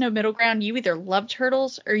there is no middle ground. You either love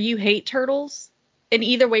Turtles or you hate Turtles, and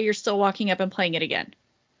either way you're still walking up and playing it again.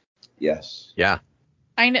 Yes. Yeah.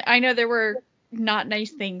 I know there were not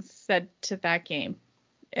nice things said to that game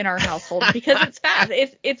in our household because it's fast.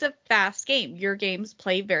 It's a fast game. Your games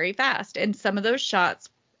play very fast, and some of those shots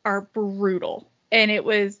are brutal. And it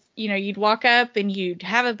was, you'd walk up and you'd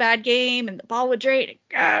have a bad game and the ball would drain.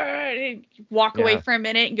 And walk away for a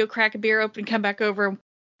minute and go crack a beer open and come back over. And,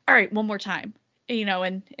 all right, one more time.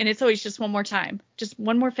 And it's always just one more time, just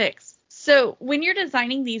one more fix. So when you're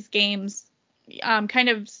designing these games, kind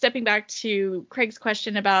of stepping back to Craig's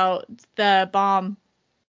question about the bomb,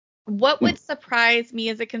 what would surprise me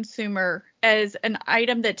as a consumer as an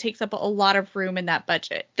item that takes up a lot of room in that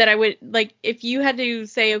budget that I would like if you had to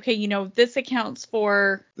say, okay, this accounts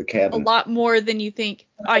for The cabinet. a lot more than you think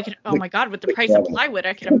I could. Oh my God, with the price cabinet. of plywood,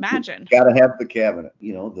 I could imagine. Gotta have the cabinet.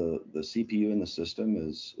 The CPU in the system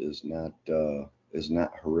is not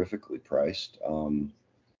horrifically priced.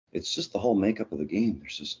 It's just the whole makeup of the game.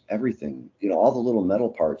 There's just everything. All the little metal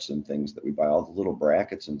parts and things that we buy, all the little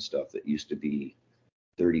brackets and stuff that used to be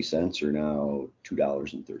 30 cents are now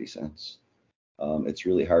 $2.30. It's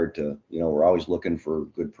really hard to, we're always looking for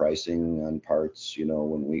good pricing on parts,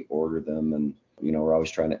 when we order them, and, we're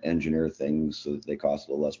always trying to engineer things so that they cost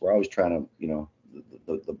a little less. We're always trying to,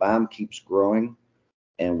 the bomb keeps growing,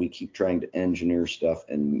 and we keep trying to engineer stuff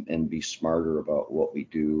and be smarter about what we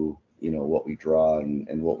do, what we draw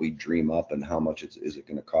and what we dream up and how much is it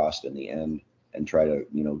going to cost in the end, and try to,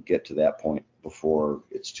 get to that point before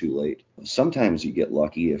it's too late. Sometimes you get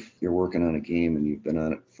lucky if you're working on a game and you've been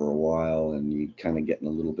on it for a while and you kind of getting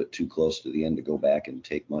a little bit too close to the end to go back and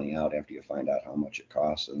take money out after you find out how much it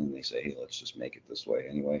costs, and then they say, hey, let's just make it this way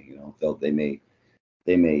anyway.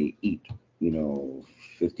 They may eat,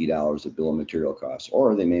 $50 of bill of material costs,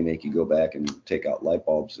 or they may make you go back and take out light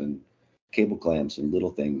bulbs and cable clamps and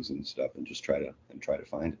little things and stuff and just try to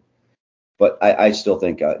find it. But I still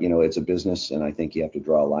think, it's a business, and I think you have to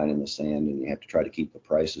draw a line in the sand, and you have to try to keep the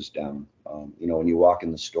prices down. When you walk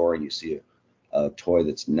in the store and you see a toy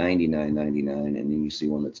that's $99.99, and then you see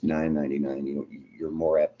one that's $9.99, you're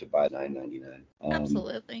more apt to buy $9.99.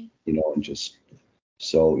 Absolutely. And just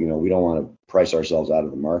so we don't want to price ourselves out of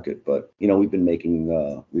the market, but we've been making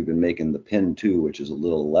the Pin 2, which is a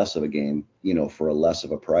little less of a game, for a less of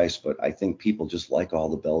a price. But I think people just like all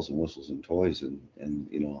the bells and whistles and toys, and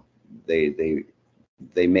they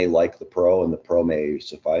may like the Pro, and the Pro may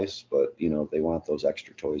suffice, but they want those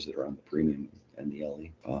extra toys that are on the Premium and the LE.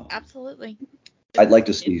 Absolutely. I'd like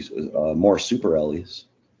to see more Super LEs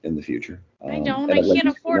in the future. I can't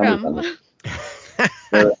afford them.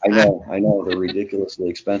 I know they're ridiculously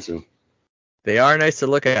expensive. They are nice to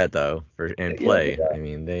look at though, and play. Yeah. I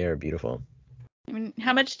mean, they are beautiful. I mean,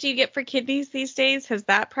 how much do you get for kidneys these days? Has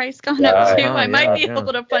that price gone up too? I might be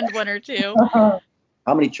able to fund one or two.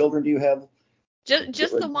 How many children do you have?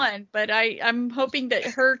 Just the one, but I'm hoping that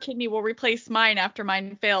her kidney will replace mine after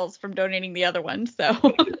mine fails from donating the other one. So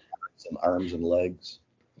some arms and legs.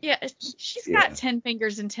 Yeah, she's got 10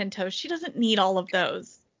 fingers and 10 toes. She doesn't need all of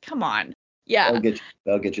those. Come on. Yeah.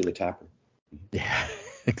 They'll get you the topper. Yeah,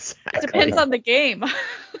 exactly. It depends on the game.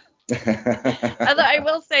 Although I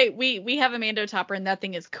will say we have a Mando topper, and that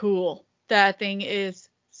thing is cool. That thing is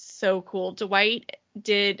so cool. Dwight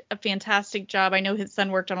did a fantastic job. I know his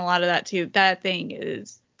son worked on a lot of that too. That thing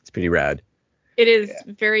is... It's pretty rad. It is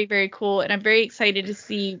very, very cool, and I'm very excited to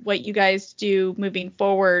see what you guys do moving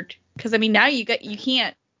forward. Because, I mean, now you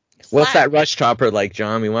can't... What's that Rush Topper like,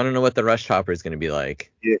 John? We want to know what the Rush Topper is going to be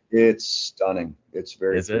like. It's stunning. It's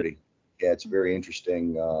very pretty. Yeah, it's very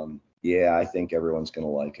interesting. I think everyone's going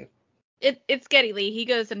to like it. It's Geddy Lee. He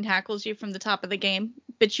goes and tackles you from the top of the game,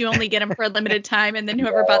 but you only get him for a limited time, and then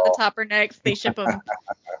whoever bought the topper next, they ship him.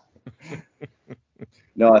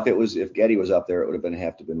 No, if Geddy was up there, it would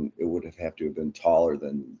have to have been taller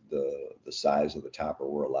than the size of the topper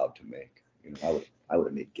we're allowed to make. I would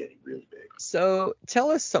have made Geddy really big. So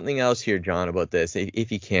tell us something else here, John, about this, if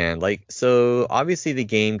you can. So obviously the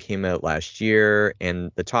game came out last year,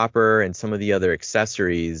 and the topper and some of the other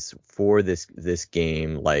accessories for this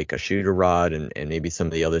game, like a shooter rod and maybe some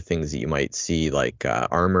of the other things that you might see, like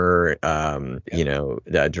armor,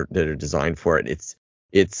 that are designed for it.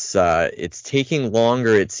 It's taking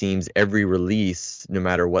longer, it seems, every release, no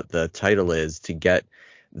matter what the title is, to get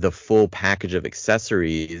the full package of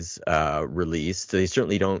accessories released. They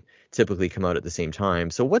certainly don't typically come out at the same time.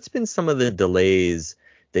 So what's been some of the delays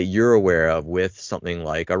that you're aware of with something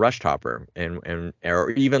like a Rush Topper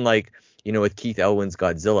or even with Keith Elwin's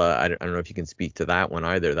Godzilla? I don't know if you can speak to that one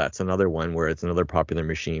either. That's another one where it's another popular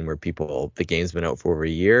machine where the game's been out for over a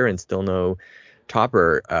year and still no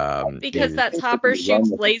topper Because is that topper shoots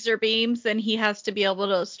laser beams, and he has to be able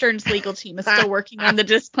to. Stern's legal team is still working on the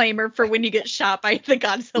disclaimer for when you get shot by the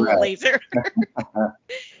Godzilla laser.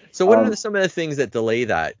 So what are some of the things that delay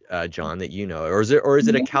that, John, that you know, or is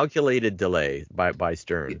it a calculated delay by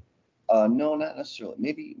Stern? No, not necessarily.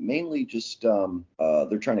 Maybe mainly just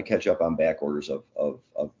they're trying to catch up on back orders of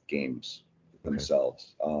games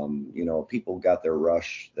themselves. People got their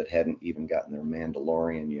Rush that hadn't even gotten their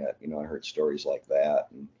Mandalorian yet. I heard stories like that.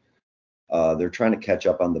 And they're trying to catch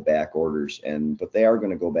up on the back orders, but they are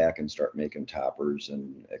going to go back and start making toppers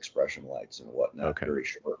and expression lights and whatnot very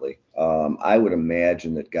shortly. I would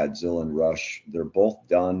imagine that Godzilla and Rush, they're both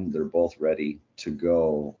done. They're both ready to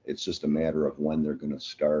go. It's just a matter of when they're going to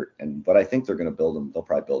start. But I think they're going to build them. They'll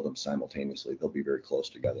probably build them simultaneously. They'll be very close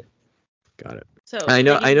together. Got it. So I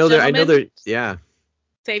know they're yeah.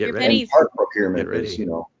 Save your And pennies. part procurement is,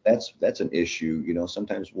 that's an issue.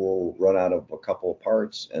 Sometimes we'll run out of a couple of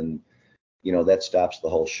parts, and that stops the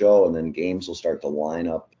whole show, and then games will start to line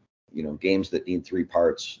up. Games that need 3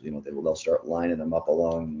 parts, they'll start lining them up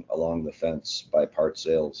along the fence by part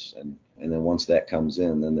sales, and then once that comes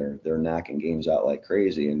in, then they're knocking games out like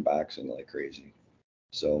crazy and boxing like crazy.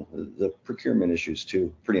 So the procurement issues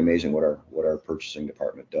too, pretty amazing what our purchasing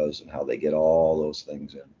department does and how they get all those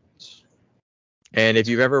things in. And if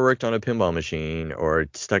you've ever worked on a pinball machine or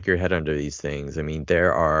stuck your head under these things, I mean,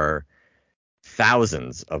 there are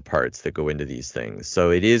thousands of parts that go into these things.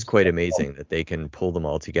 So it is quite amazing that they can pull them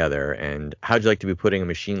all together. And how'd you like to be putting a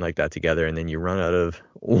machine like that together, and then you run out of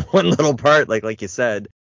one little part, like you said,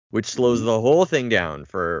 which slows the whole thing down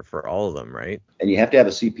for all of them, right? And you have to have a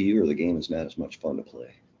CPU or the game is not as much fun to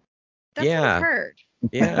play. That's what I've heard.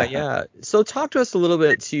 Yeah. So talk to us a little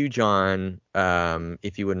bit too, John,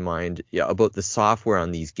 if you wouldn't mind, about the software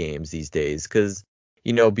on these games these days, because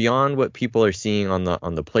beyond what people are seeing on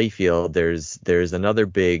the play field, there's another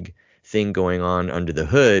big thing going on under the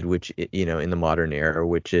hood, which in the modern era,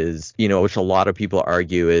 which is which a lot of people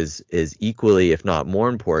argue is equally, if not more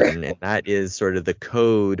important, and that is sort of the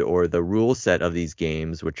code or the rule set of these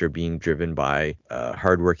games, which are being driven by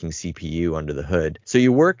hardworking CPU under the hood. So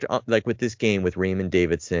you worked on, like with this game with Raymond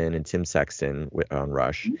Davidson and Tim Sexton on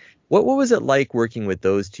Rush. What was it like working with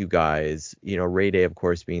those two guys? Ray Day, of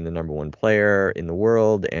course, being the number 1 player in the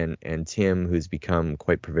world, and Tim, who's become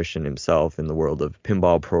quite proficient himself in the world of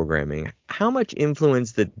pinball programming. How much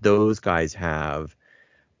influence did those guys have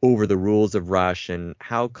over the rules of Rush, and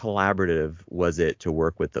how collaborative was it to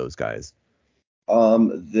work with those guys?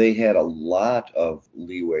 They had a lot of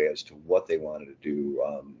leeway as to what they wanted to do.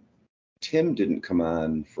 Tim didn't come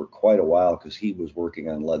on for quite a while because he was working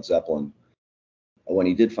on Led Zeppelin. When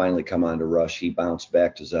he did finally come on to Rush, he bounced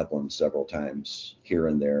back to Zeppelin several times here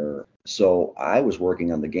and there. So I was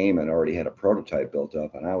working on the game and already had a prototype built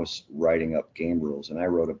up, and I was writing up game rules, and I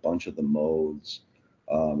wrote a bunch of the modes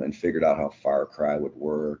and figured out how Far Cry would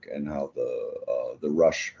work and how the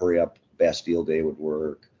Rush Hurry Up Bastille Day would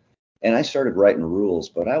work. And I started writing rules,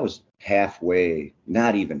 but I was halfway,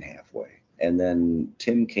 not even halfway. And then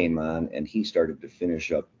Tim came on and he started to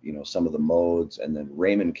finish up, some of the modes. And then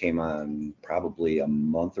Raymond came on probably a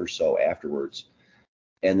month or so afterwards.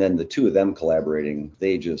 And then the two of them collaborating,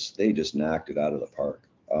 they just knocked it out of the park.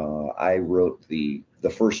 I wrote the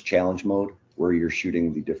first challenge mode where you're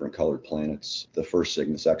shooting the different colored planets, the first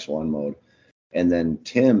Cygnus X1 mode. And then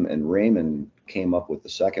Tim and Raymond came up with the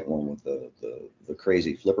second one with the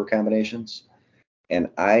crazy flipper combinations. And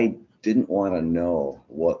I didn't want to know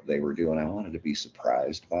what they were doing. I wanted to be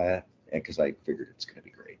surprised by it because I figured it's going to be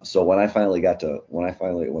great. So when that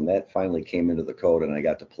finally came into the code and I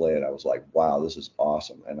got to play it, I was like, wow, this is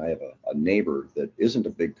awesome. And I have a neighbor that isn't a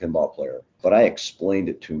big pinball player, but I explained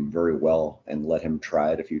it to him very well and let him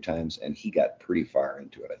try it a few times. And he got pretty far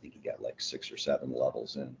into it. I think he got like 6 or 7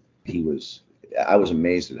 levels in. I was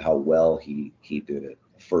amazed at how well he did it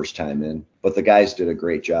first time in, but the guys did a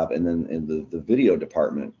great job. And then in the video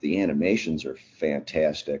department, the animations are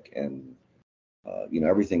fantastic, and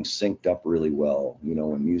everything's synced up really well.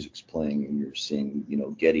 When music's playing and you're seeing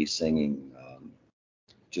Getty singing,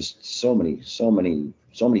 just so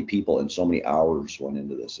many people and so many hours went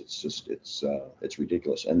into this. It's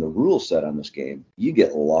ridiculous. And the rule set on this game, you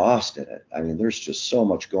get lost in it. I mean, there's just so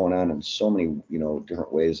much going on and so many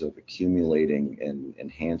different ways of accumulating and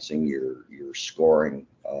enhancing your scoring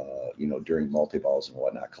during multi-balls and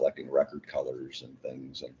whatnot, collecting record colors and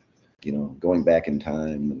things, and going back in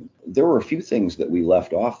time. And there were a few things that we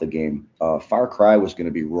left off the game. Far Cry was going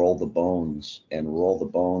to be Roll the Bones, and Roll the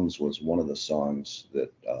Bones was one of the songs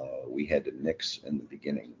that we had to nix in the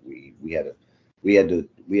beginning. We had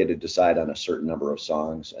to decide on a certain number of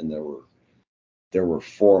songs, and there were there were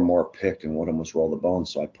 4 more picked, and one of them was Roll the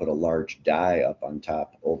Bones. So I put a large die up on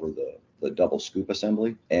top over the double scoop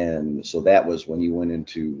assembly. And so that was when you went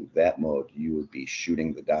into that mode, you would be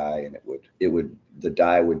shooting the die, and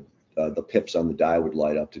the pips on the die would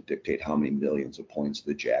light up to dictate how many millions of points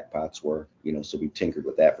the jackpots were. So we tinkered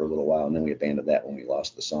with that for a little while, and then we abandoned that when we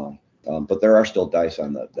lost the song. But there are still dice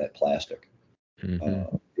on that plastic.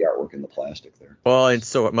 Mm-hmm. The artwork in the plastic there. Well, and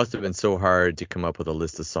so it must have been so hard to come up with a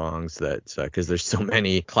list of songs that because there's so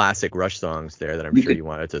many classic Rush songs there that I'm sure you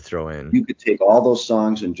wanted to throw in. You could take all those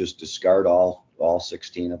songs and just discard all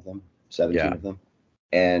 16 of them, 17 of them,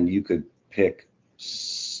 and you could pick,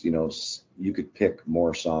 you could pick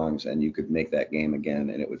more songs, and you could make that game again,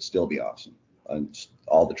 and it would still be awesome. And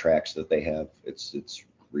all the tracks that they have, it's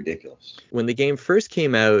ridiculous. When the game first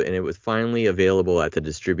came out and it was finally available at the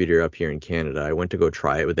distributor up here in Canada, I went to go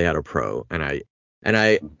try it, but they had a pro, and I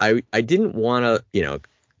didn't want to,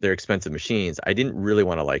 they're expensive machines. I didn't really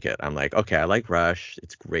want to like it. I'm like, okay, I like Rush.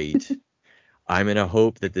 It's great. I'm going to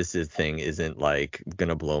hope that this thing isn't like going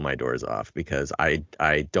to blow my doors off, because I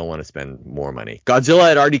don't want to spend more money. Godzilla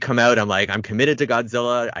had already come out. I'm like, I'm committed to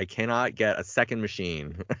Godzilla. I cannot get a second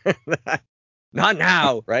machine. Not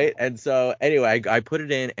now, right? And so anyway, I put it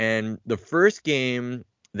in, and the first game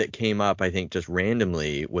that came up, I think just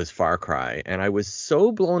randomly, was Far Cry, and I was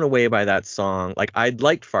so blown away by that song. Like, I'd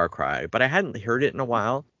liked Far Cry, but I hadn't heard it in a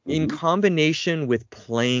while. In combination with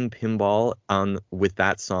playing pinball with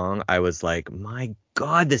that song, I was like, my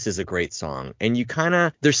God, this is a great song. And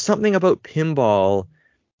there's something about pinball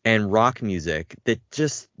and rock music that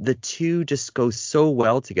just, the two just go so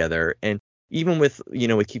well together. And even with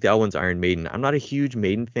Keith Elwin's Iron Maiden, I'm not a huge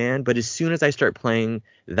Maiden fan, but as soon as I start playing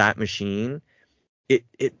that machine,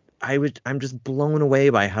 I'm just blown away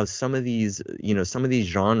by how some of these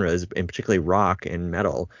genres, and particularly rock and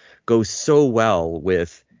metal, go so well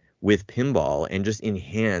with pinball, and just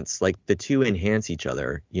enhance, like, the two enhance each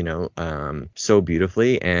other, so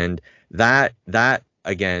beautifully. And that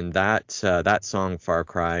song Far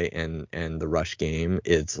Cry and the Rush game,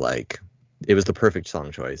 it's like, it was the perfect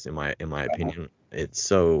song choice in my opinion. It's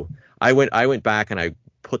so, I went back and I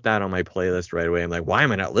put that on my playlist right away. I'm like, why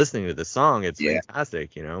am I not listening to this song? It's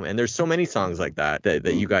fantastic, And there's so many songs like that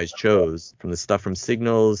you guys chose, from the stuff from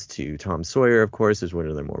Signals to Tom Sawyer, of course, is one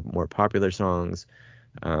of their more popular songs.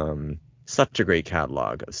 Such a great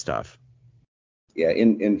catalog of stuff. Yeah,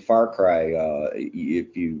 in Far Cry,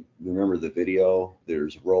 if you remember the video,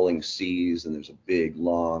 there's rolling seas, and there's a big,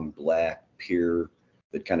 long, black pier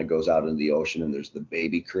that kind of goes out into the ocean, and there's the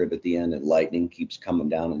baby crib at the end, and lightning keeps coming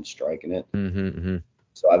down and striking it.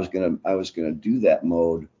 So I was gonna do that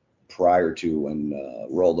mode prior to when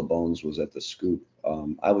Roll the Bones was at the Scoop.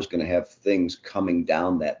 I was gonna have things coming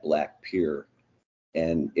down that black pier,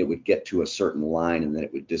 and it would get to a certain line, and then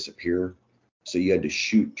it would disappear. So you had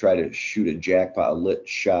to try to shoot a jackpot, a lit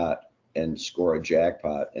shot, and score a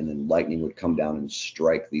jackpot, and then lightning would come down and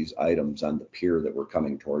strike these items on the pier that were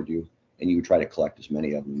coming toward you, and you would try to collect as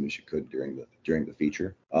many of them as you could during the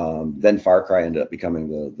feature. Then Far Cry ended up becoming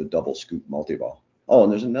the double scoop multi-ball. Oh,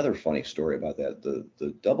 and there's another funny story about that.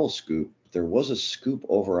 The double scoop, there was a scoop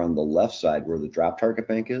over on the left side where the drop target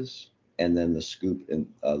bank is, and then the scoop in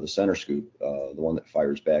the center scoop, the one that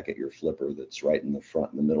fires back at your flipper, that's right in the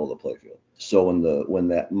front, in the middle of the playfield. So when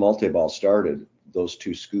that multi-ball started, those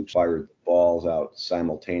two scoops fired balls out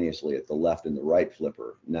simultaneously at the left and the right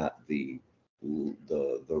flipper, not the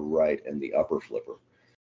right and the upper flipper.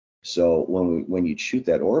 So when you'd shoot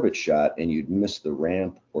that orbit shot and you'd miss the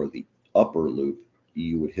ramp or the upper loop,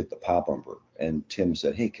 you would hit the pop bumper. And Tim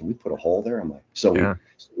said, "Hey, can we put a hole there?" I'm like,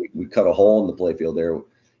 we cut a hole in the playfield there,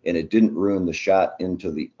 and it didn't ruin the shot into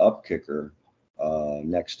the up kicker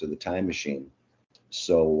next to the time machine.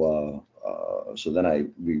 So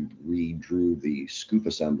then we redrew the scoop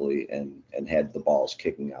assembly and had the balls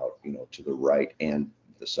kicking out, to the right, and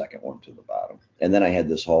the second one to the bottom. And then I had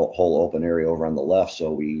this whole open area over on the left.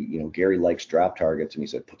 So Gary likes drop targets, and he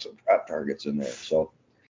said, put some drop targets in there. So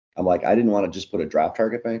I'm like, I didn't want to just put a drop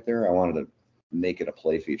target bank there. I wanted to make it a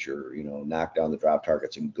play feature, knock down the drop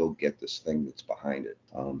targets and go get this thing that's behind it.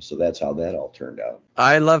 So that's how that all turned out.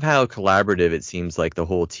 I love how collaborative it seems like the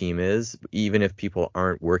whole team is, even if people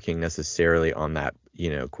aren't working necessarily on that,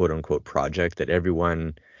 quote unquote project, that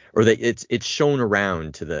everyone, or that it's shown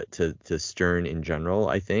around to Stern in general,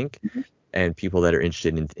 I think. And people that are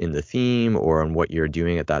interested in the theme or on what you're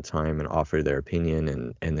doing at that time, and offer their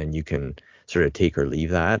opinion, and then you can sort of take or leave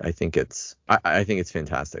that. I think it's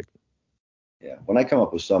fantastic. Yeah. When I come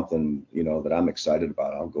up with something, that I'm excited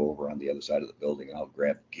about, I'll go over on the other side of the building, and I'll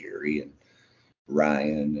grab Gary and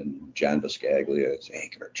Ryan and John Biscaglia and say, "Hey,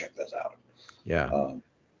 come here, check this out." Yeah.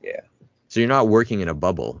 Yeah. So you're not working in a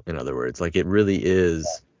bubble, in other words. Like, it really is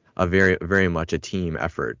a very, very much a team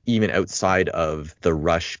effort, even outside of the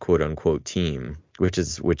Rush quote unquote team, which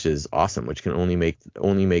is awesome, which can only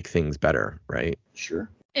make things better, right? Sure.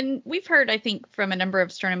 And we've heard, I think, from a number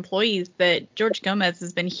of Stern employees that George Gomez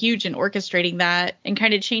has been huge in orchestrating that and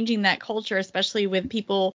kind of changing that culture, especially with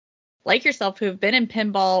people like yourself who have been in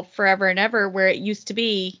pinball forever and ever, where it used to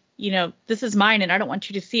be, this is mine and I don't want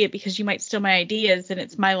you to see it because you might steal my ideas and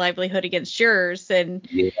it's my livelihood against yours. And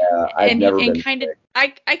I've never and been kind of,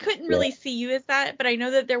 I couldn't really see you as that, but I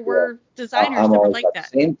know that there were Yeah. designers I'm that were always like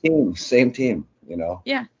that. Same team,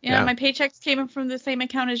 Yeah. My paychecks came from the same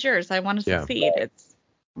account as yours. I want to succeed.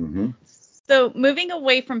 Mm-hmm. So moving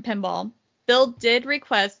away from pinball, Bill did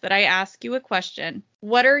request that I ask you a question.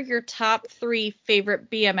 What are your top 3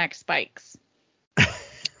 favorite BMX bikes?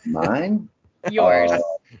 Mine? Yours.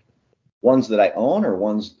 Ones that I own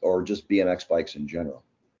or just BMX bikes in general?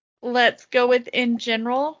 Let's go with in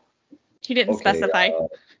general. He didn't specify.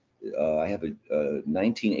 I have a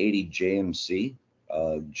 1980 JMC.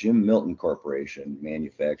 Jim Milton Corporation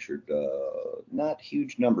manufactured not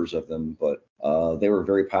huge numbers of them, but they were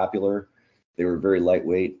very popular. They were very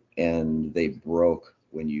lightweight, and they broke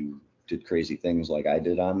when you did crazy things like I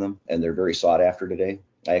did on them. And they're very sought after today.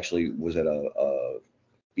 I actually was at a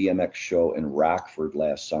BMX show in Rockford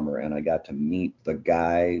last summer, and I got to meet the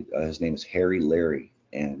guy. His name is Harry Larry,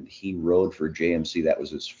 and he rode for JMC. That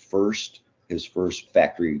was his first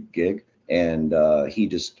factory gig. And he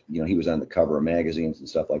just, he was on the cover of magazines and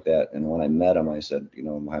stuff like that. And when I met him, I said,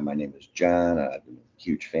 hi, my name is John. I've been a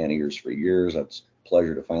huge fan of yours for years. It's a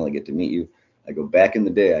pleasure to finally get to meet you. I go, back in the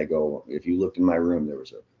day, if you looked in my room, there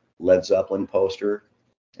was a Led Zeppelin poster,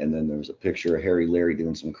 and then there was a picture of Harry Larry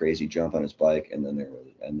doing some crazy jump on his bike, and then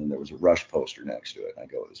there was a Rush poster next to it. And I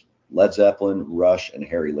go, it was Led Zeppelin, Rush, and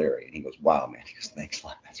Harry Larry. And he goes, wow, man. He goes, thanks a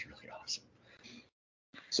lot. That's really awesome.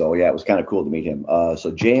 So yeah, it was kind of cool to meet him.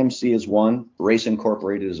 So JMC is one. Race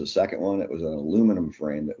Incorporated is a second one. It was an aluminum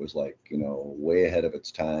frame that was like, way ahead of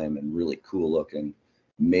its time and really cool looking,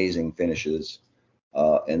 amazing finishes.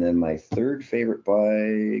 And then my third favorite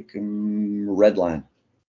bike, Redline,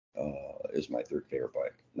 is my third favorite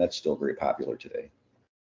bike. And that's still very popular today.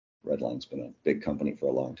 Redline's been a big company for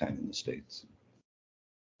a long time in the States.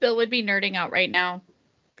 Bill would be nerding out right now.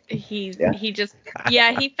 He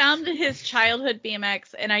found his childhood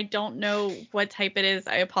BMX, and I don't know what type it is.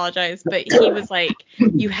 I apologize, but he was like,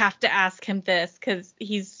 you have to ask him this because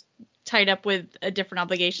he's tied up with a different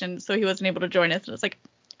obligation, so he wasn't able to join us. And it's like,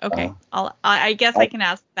 okay, I guess I can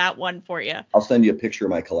ask that one for you. I'll send you a picture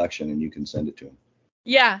of my collection, and you can send it to him.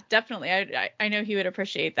 Yeah, definitely. I know he would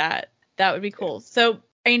appreciate that. That would be cool. So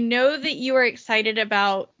I know that you are excited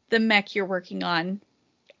about the mech you're working on.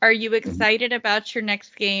 Are you excited about your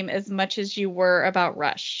next game as much as you were about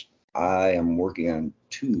Rush? I am working on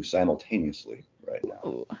 2 simultaneously right now.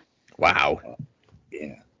 Ooh. Wow.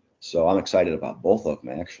 Yeah. So I'm excited about both of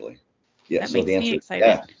them, actually. Yeah. That so makes the answer me is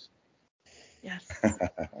excited. yes.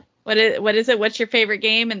 What is it? What's your favorite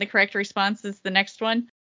game? And the correct response is the next one.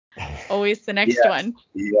 Always the next one.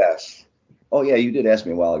 Yes. Oh yeah, you did ask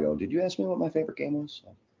me a while ago. Did you ask me what my favorite game was?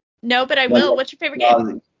 No, but I will. What's your favorite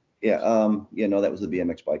game? No, that was the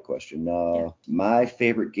BMX bike question. My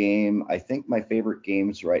favorite game, I think my favorite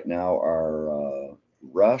games right now are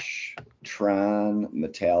Rush, Tron,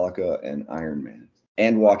 Metallica, and Iron Man,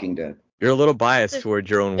 and Walking Dead. You're a little biased towards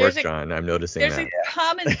your own work, John. I'm noticing that. There's a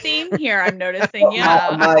common theme here, I'm noticing.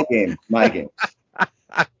 Yeah. My game.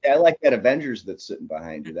 Yeah, I like that Avengers that's sitting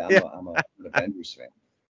behind you. I'm an Avengers fan.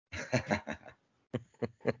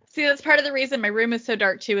 See, that's part of the reason my room is so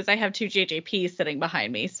dark too, is I have 2 JJPs sitting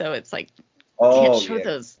behind me, so it's like can't show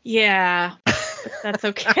those. Yeah, that's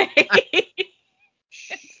okay.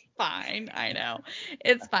 It's fine. I know,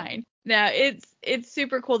 it's fine. No, it's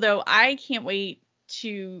super cool though. I can't wait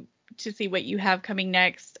to see what you have coming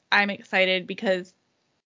next. I'm excited because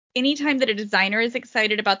anytime that a designer is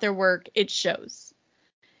excited about their work, it shows.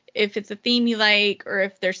 If it's a theme you like, or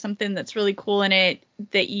if there's something that's really cool in it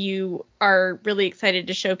that you are really excited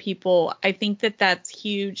to show people, I think that that's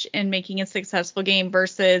huge in making a successful game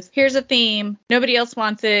versus here's a theme, nobody else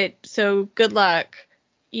wants it, so good luck,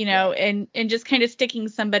 and just kind of sticking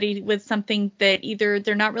somebody with something that either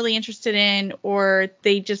they're not really interested in or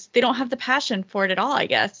they don't have the passion for it at all, I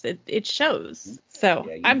guess. It shows. So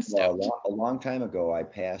I'm stoked. A long time ago, I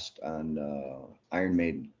passed on Iron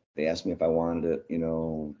Maiden. They asked me if I wanted it,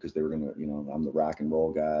 because they were gonna, I'm the rock and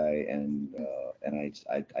roll guy, and I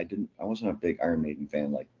wasn't a big Iron Maiden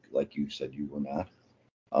fan like you said you were not.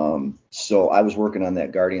 So I was working on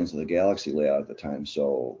that Guardians of the Galaxy layout at the time.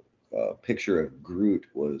 So picture of Groot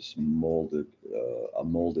was molded, a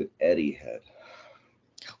molded Eddie head.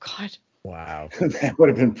 Oh God. Wow. That would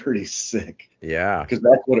have been pretty sick. Yeah. Because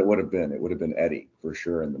that's what it would have been. It would have been Eddie for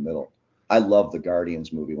sure in the middle. I love the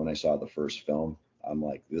Guardians movie. When I saw the first film, I'm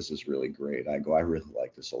like, this is really great. I really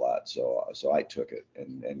like this a lot. So I took it.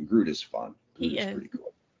 And Groot is fun. Groot is pretty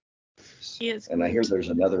cool. He is. And I hear there's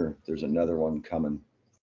another one coming.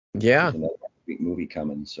 Yeah. There's another movie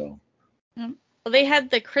coming. So. Well, they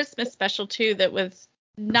had the Christmas special too that was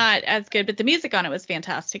not as good, but the music on it was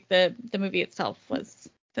fantastic. The movie itself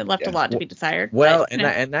that left a lot to be desired. Well, but,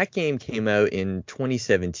 and that game came out in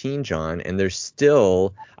 2017, John, and there's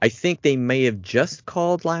still, I think they may have just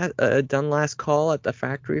done last call at the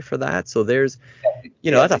factory for that. So there's,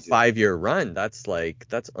 that's a 5-year run. That's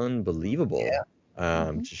unbelievable. Yeah.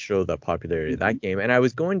 To show the popularity of that game. And I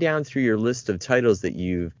was going down through your list of titles that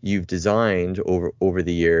you've designed over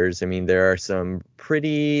the years. I mean, there are some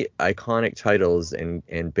pretty iconic titles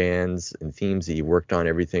and bands and themes that you worked on,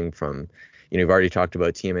 everything from, you've already talked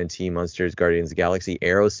about TMNT, Monsters, Guardians of the Galaxy,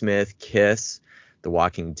 Aerosmith, Kiss, The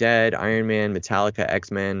Walking Dead, Iron Man, Metallica,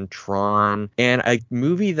 X-Men, Tron, and a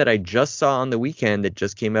movie that I just saw on the weekend that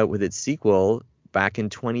just came out with its sequel back in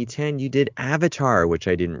 2010. You did Avatar, which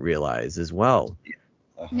I didn't realize as well. Yep.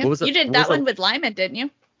 You did that one with Lyman, didn't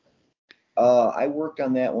you? I worked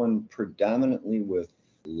on that one predominantly with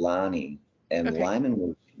Lonnie, and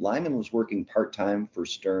Okay. Lyman was working part-time for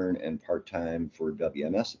Stern and part-time for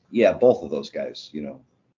WMS. Yeah, both of those guys,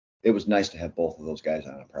 it was nice to have both of those guys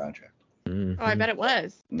on a project. Oh, I bet it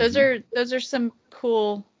was. Mm-hmm. Those are some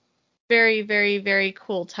cool, very, very, very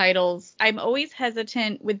cool titles. I'm always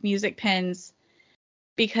hesitant with music pins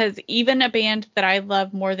because even a band that I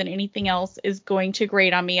love more than anything else is going to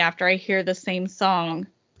grate on me after I hear the same song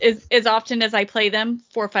as often as I play them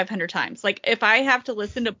 400 or 500 times. Like if I have to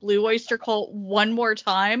listen to Blue Oyster Cult one more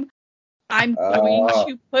time, I'm going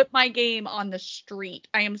to put my game on the street.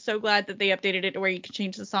 I am so glad that they updated it to where you can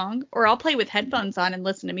change the song, or I'll play with headphones on and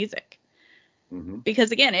listen to music. Mm-hmm.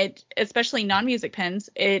 Because again, it, especially non-music pens,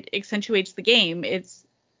 it accentuates the game.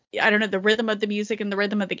 I don't know, the rhythm of the music and the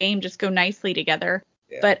rhythm of the game just go nicely together.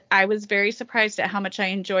 Yeah. But I was very surprised at how much I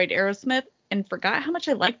enjoyed Aerosmith and forgot how much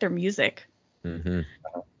I liked their music. Mm-hmm.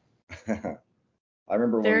 I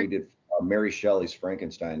remember when we did Mary Shelley's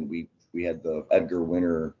Frankenstein, we had the Edgar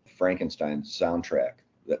Winter Frankenstein soundtrack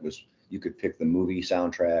that was, you could pick the movie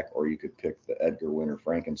soundtrack or you could pick the Edgar Winter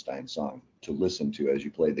Frankenstein song to listen to as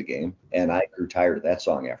you played the game. And I grew tired of that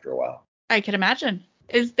song after a while. I could imagine.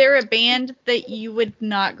 Is there a band that you would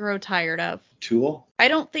not grow tired of? Tool? I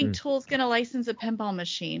don't think Tool's going to license a pinball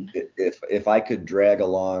machine. If I could drag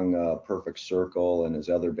along Perfect Circle and his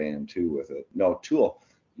other band too with it. No, Tool.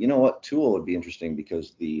 You know what? Tool would be interesting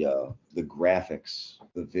because the graphics,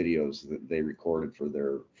 the videos that they recorded for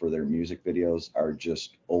their music videos are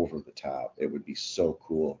just over the top. It would be so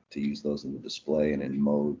cool to use those in the display and in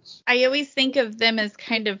modes. I always think of them as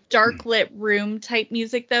kind of dark lit room type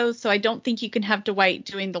music though, so I don't think you can have Dwight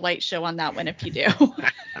doing the light show on that one if you do.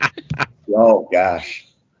 Oh gosh.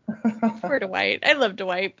 Poor Dwight. I love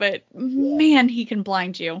Dwight, but man, he can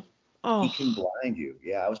blind you. Oh. He can blind you.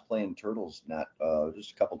 Yeah, I was playing Turtles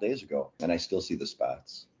just a couple days ago, and I still see the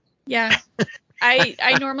spots. Yeah.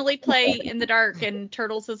 I normally play in the dark, and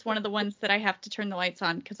Turtles is one of the ones that I have to turn the lights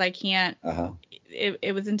on because I can't.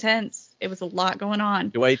 It was intense. It was a lot going on.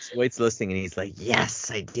 Dwight's listening, and he's like, "Yes,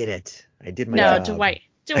 I did it. I did my job." No,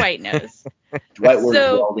 Dwight knows. Dwight works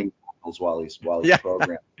welding while he's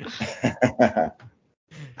programming.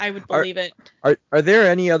 I would believe it. Are there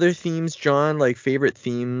any other themes, John, like favorite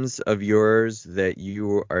themes of yours that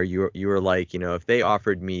you are like, if they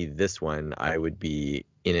offered me this one, I would be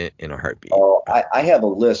in it in a heartbeat? Oh, I have a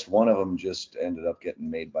list. One of them just ended up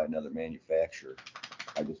getting made by another manufacturer.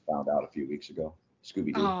 I just found out a few weeks ago.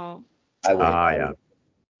 Scooby-Doo. Oh. I would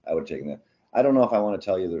have taken that. I don't know if I want to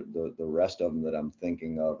tell you the rest of them that I'm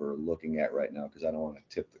thinking of or looking at right now because I don't want to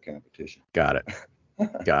tip the competition. Got it.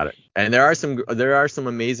 And there are some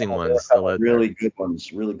amazing ones still out there. Really good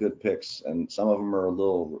ones, really good picks, and some of them are a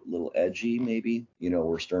little edgy, maybe.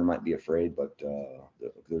 Where Stern might be afraid, but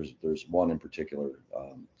there's one in particular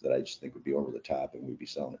that I just think would be over the top, and we'd be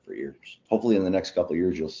selling it for years. Hopefully, in the next couple of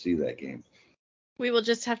years, you'll see that game. We will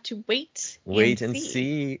just have to wait and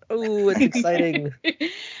see. Oh, it's exciting.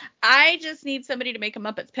 I just need somebody to make a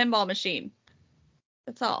Muppets pinball machine.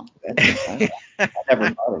 That's all. I never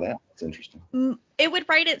thought of that. That's interesting. It would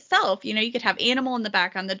write itself. You could have Animal in the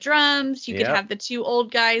back on the drums. You could have the two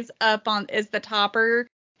old guys up on as the topper,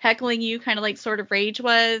 heckling you, kind of like Sword of Rage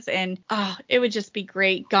was, and it would just be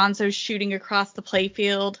great. Gonzo shooting across the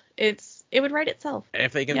playfield. It would write itself.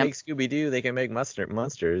 If they can make Scooby-Doo, they can make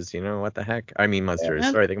monsters. You know, what the heck? I mean, monsters.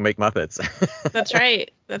 Yeah. Sorry, they can make Muppets. That's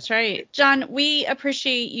right. That's right. John, we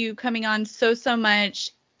appreciate you coming on so much.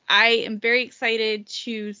 I am very excited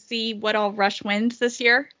to see what all Rush wins this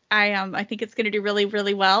year. I think it's going to do really,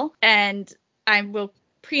 really well. And I will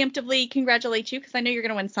preemptively congratulate you because I know you're going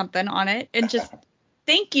to win something on it. And just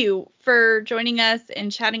thank you for joining us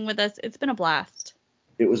and chatting with us. It's been a blast.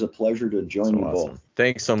 It was a pleasure to join you awesome. both.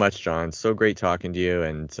 Thanks so much, John. So great talking to you.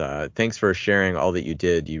 And thanks for sharing all that you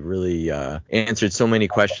did. You really answered so many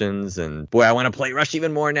questions. And boy, I want to play Rush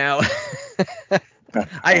even more now.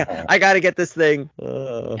 I got to get this thing.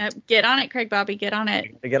 Get on it, Craig Bobby. Get on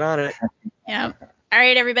it. Get on it. Yeah. All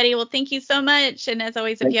right, everybody. Well, thank you so much. And as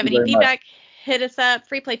always, if you have any feedback, hit us up.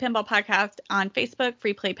 Free Play Pinball Podcast on Facebook,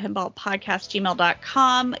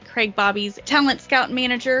 freeplaypinballpodcast@gmail.com. Craig Bobby's talent scout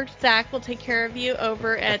manager, Zach, will take care of you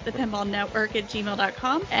over at the Pinball Network at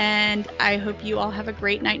gmail.com. And I hope you all have a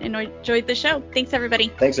great night and enjoyed the show. Thanks, everybody.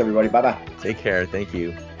 Thanks, everybody. Bye-bye. Take care. Thank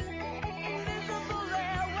you.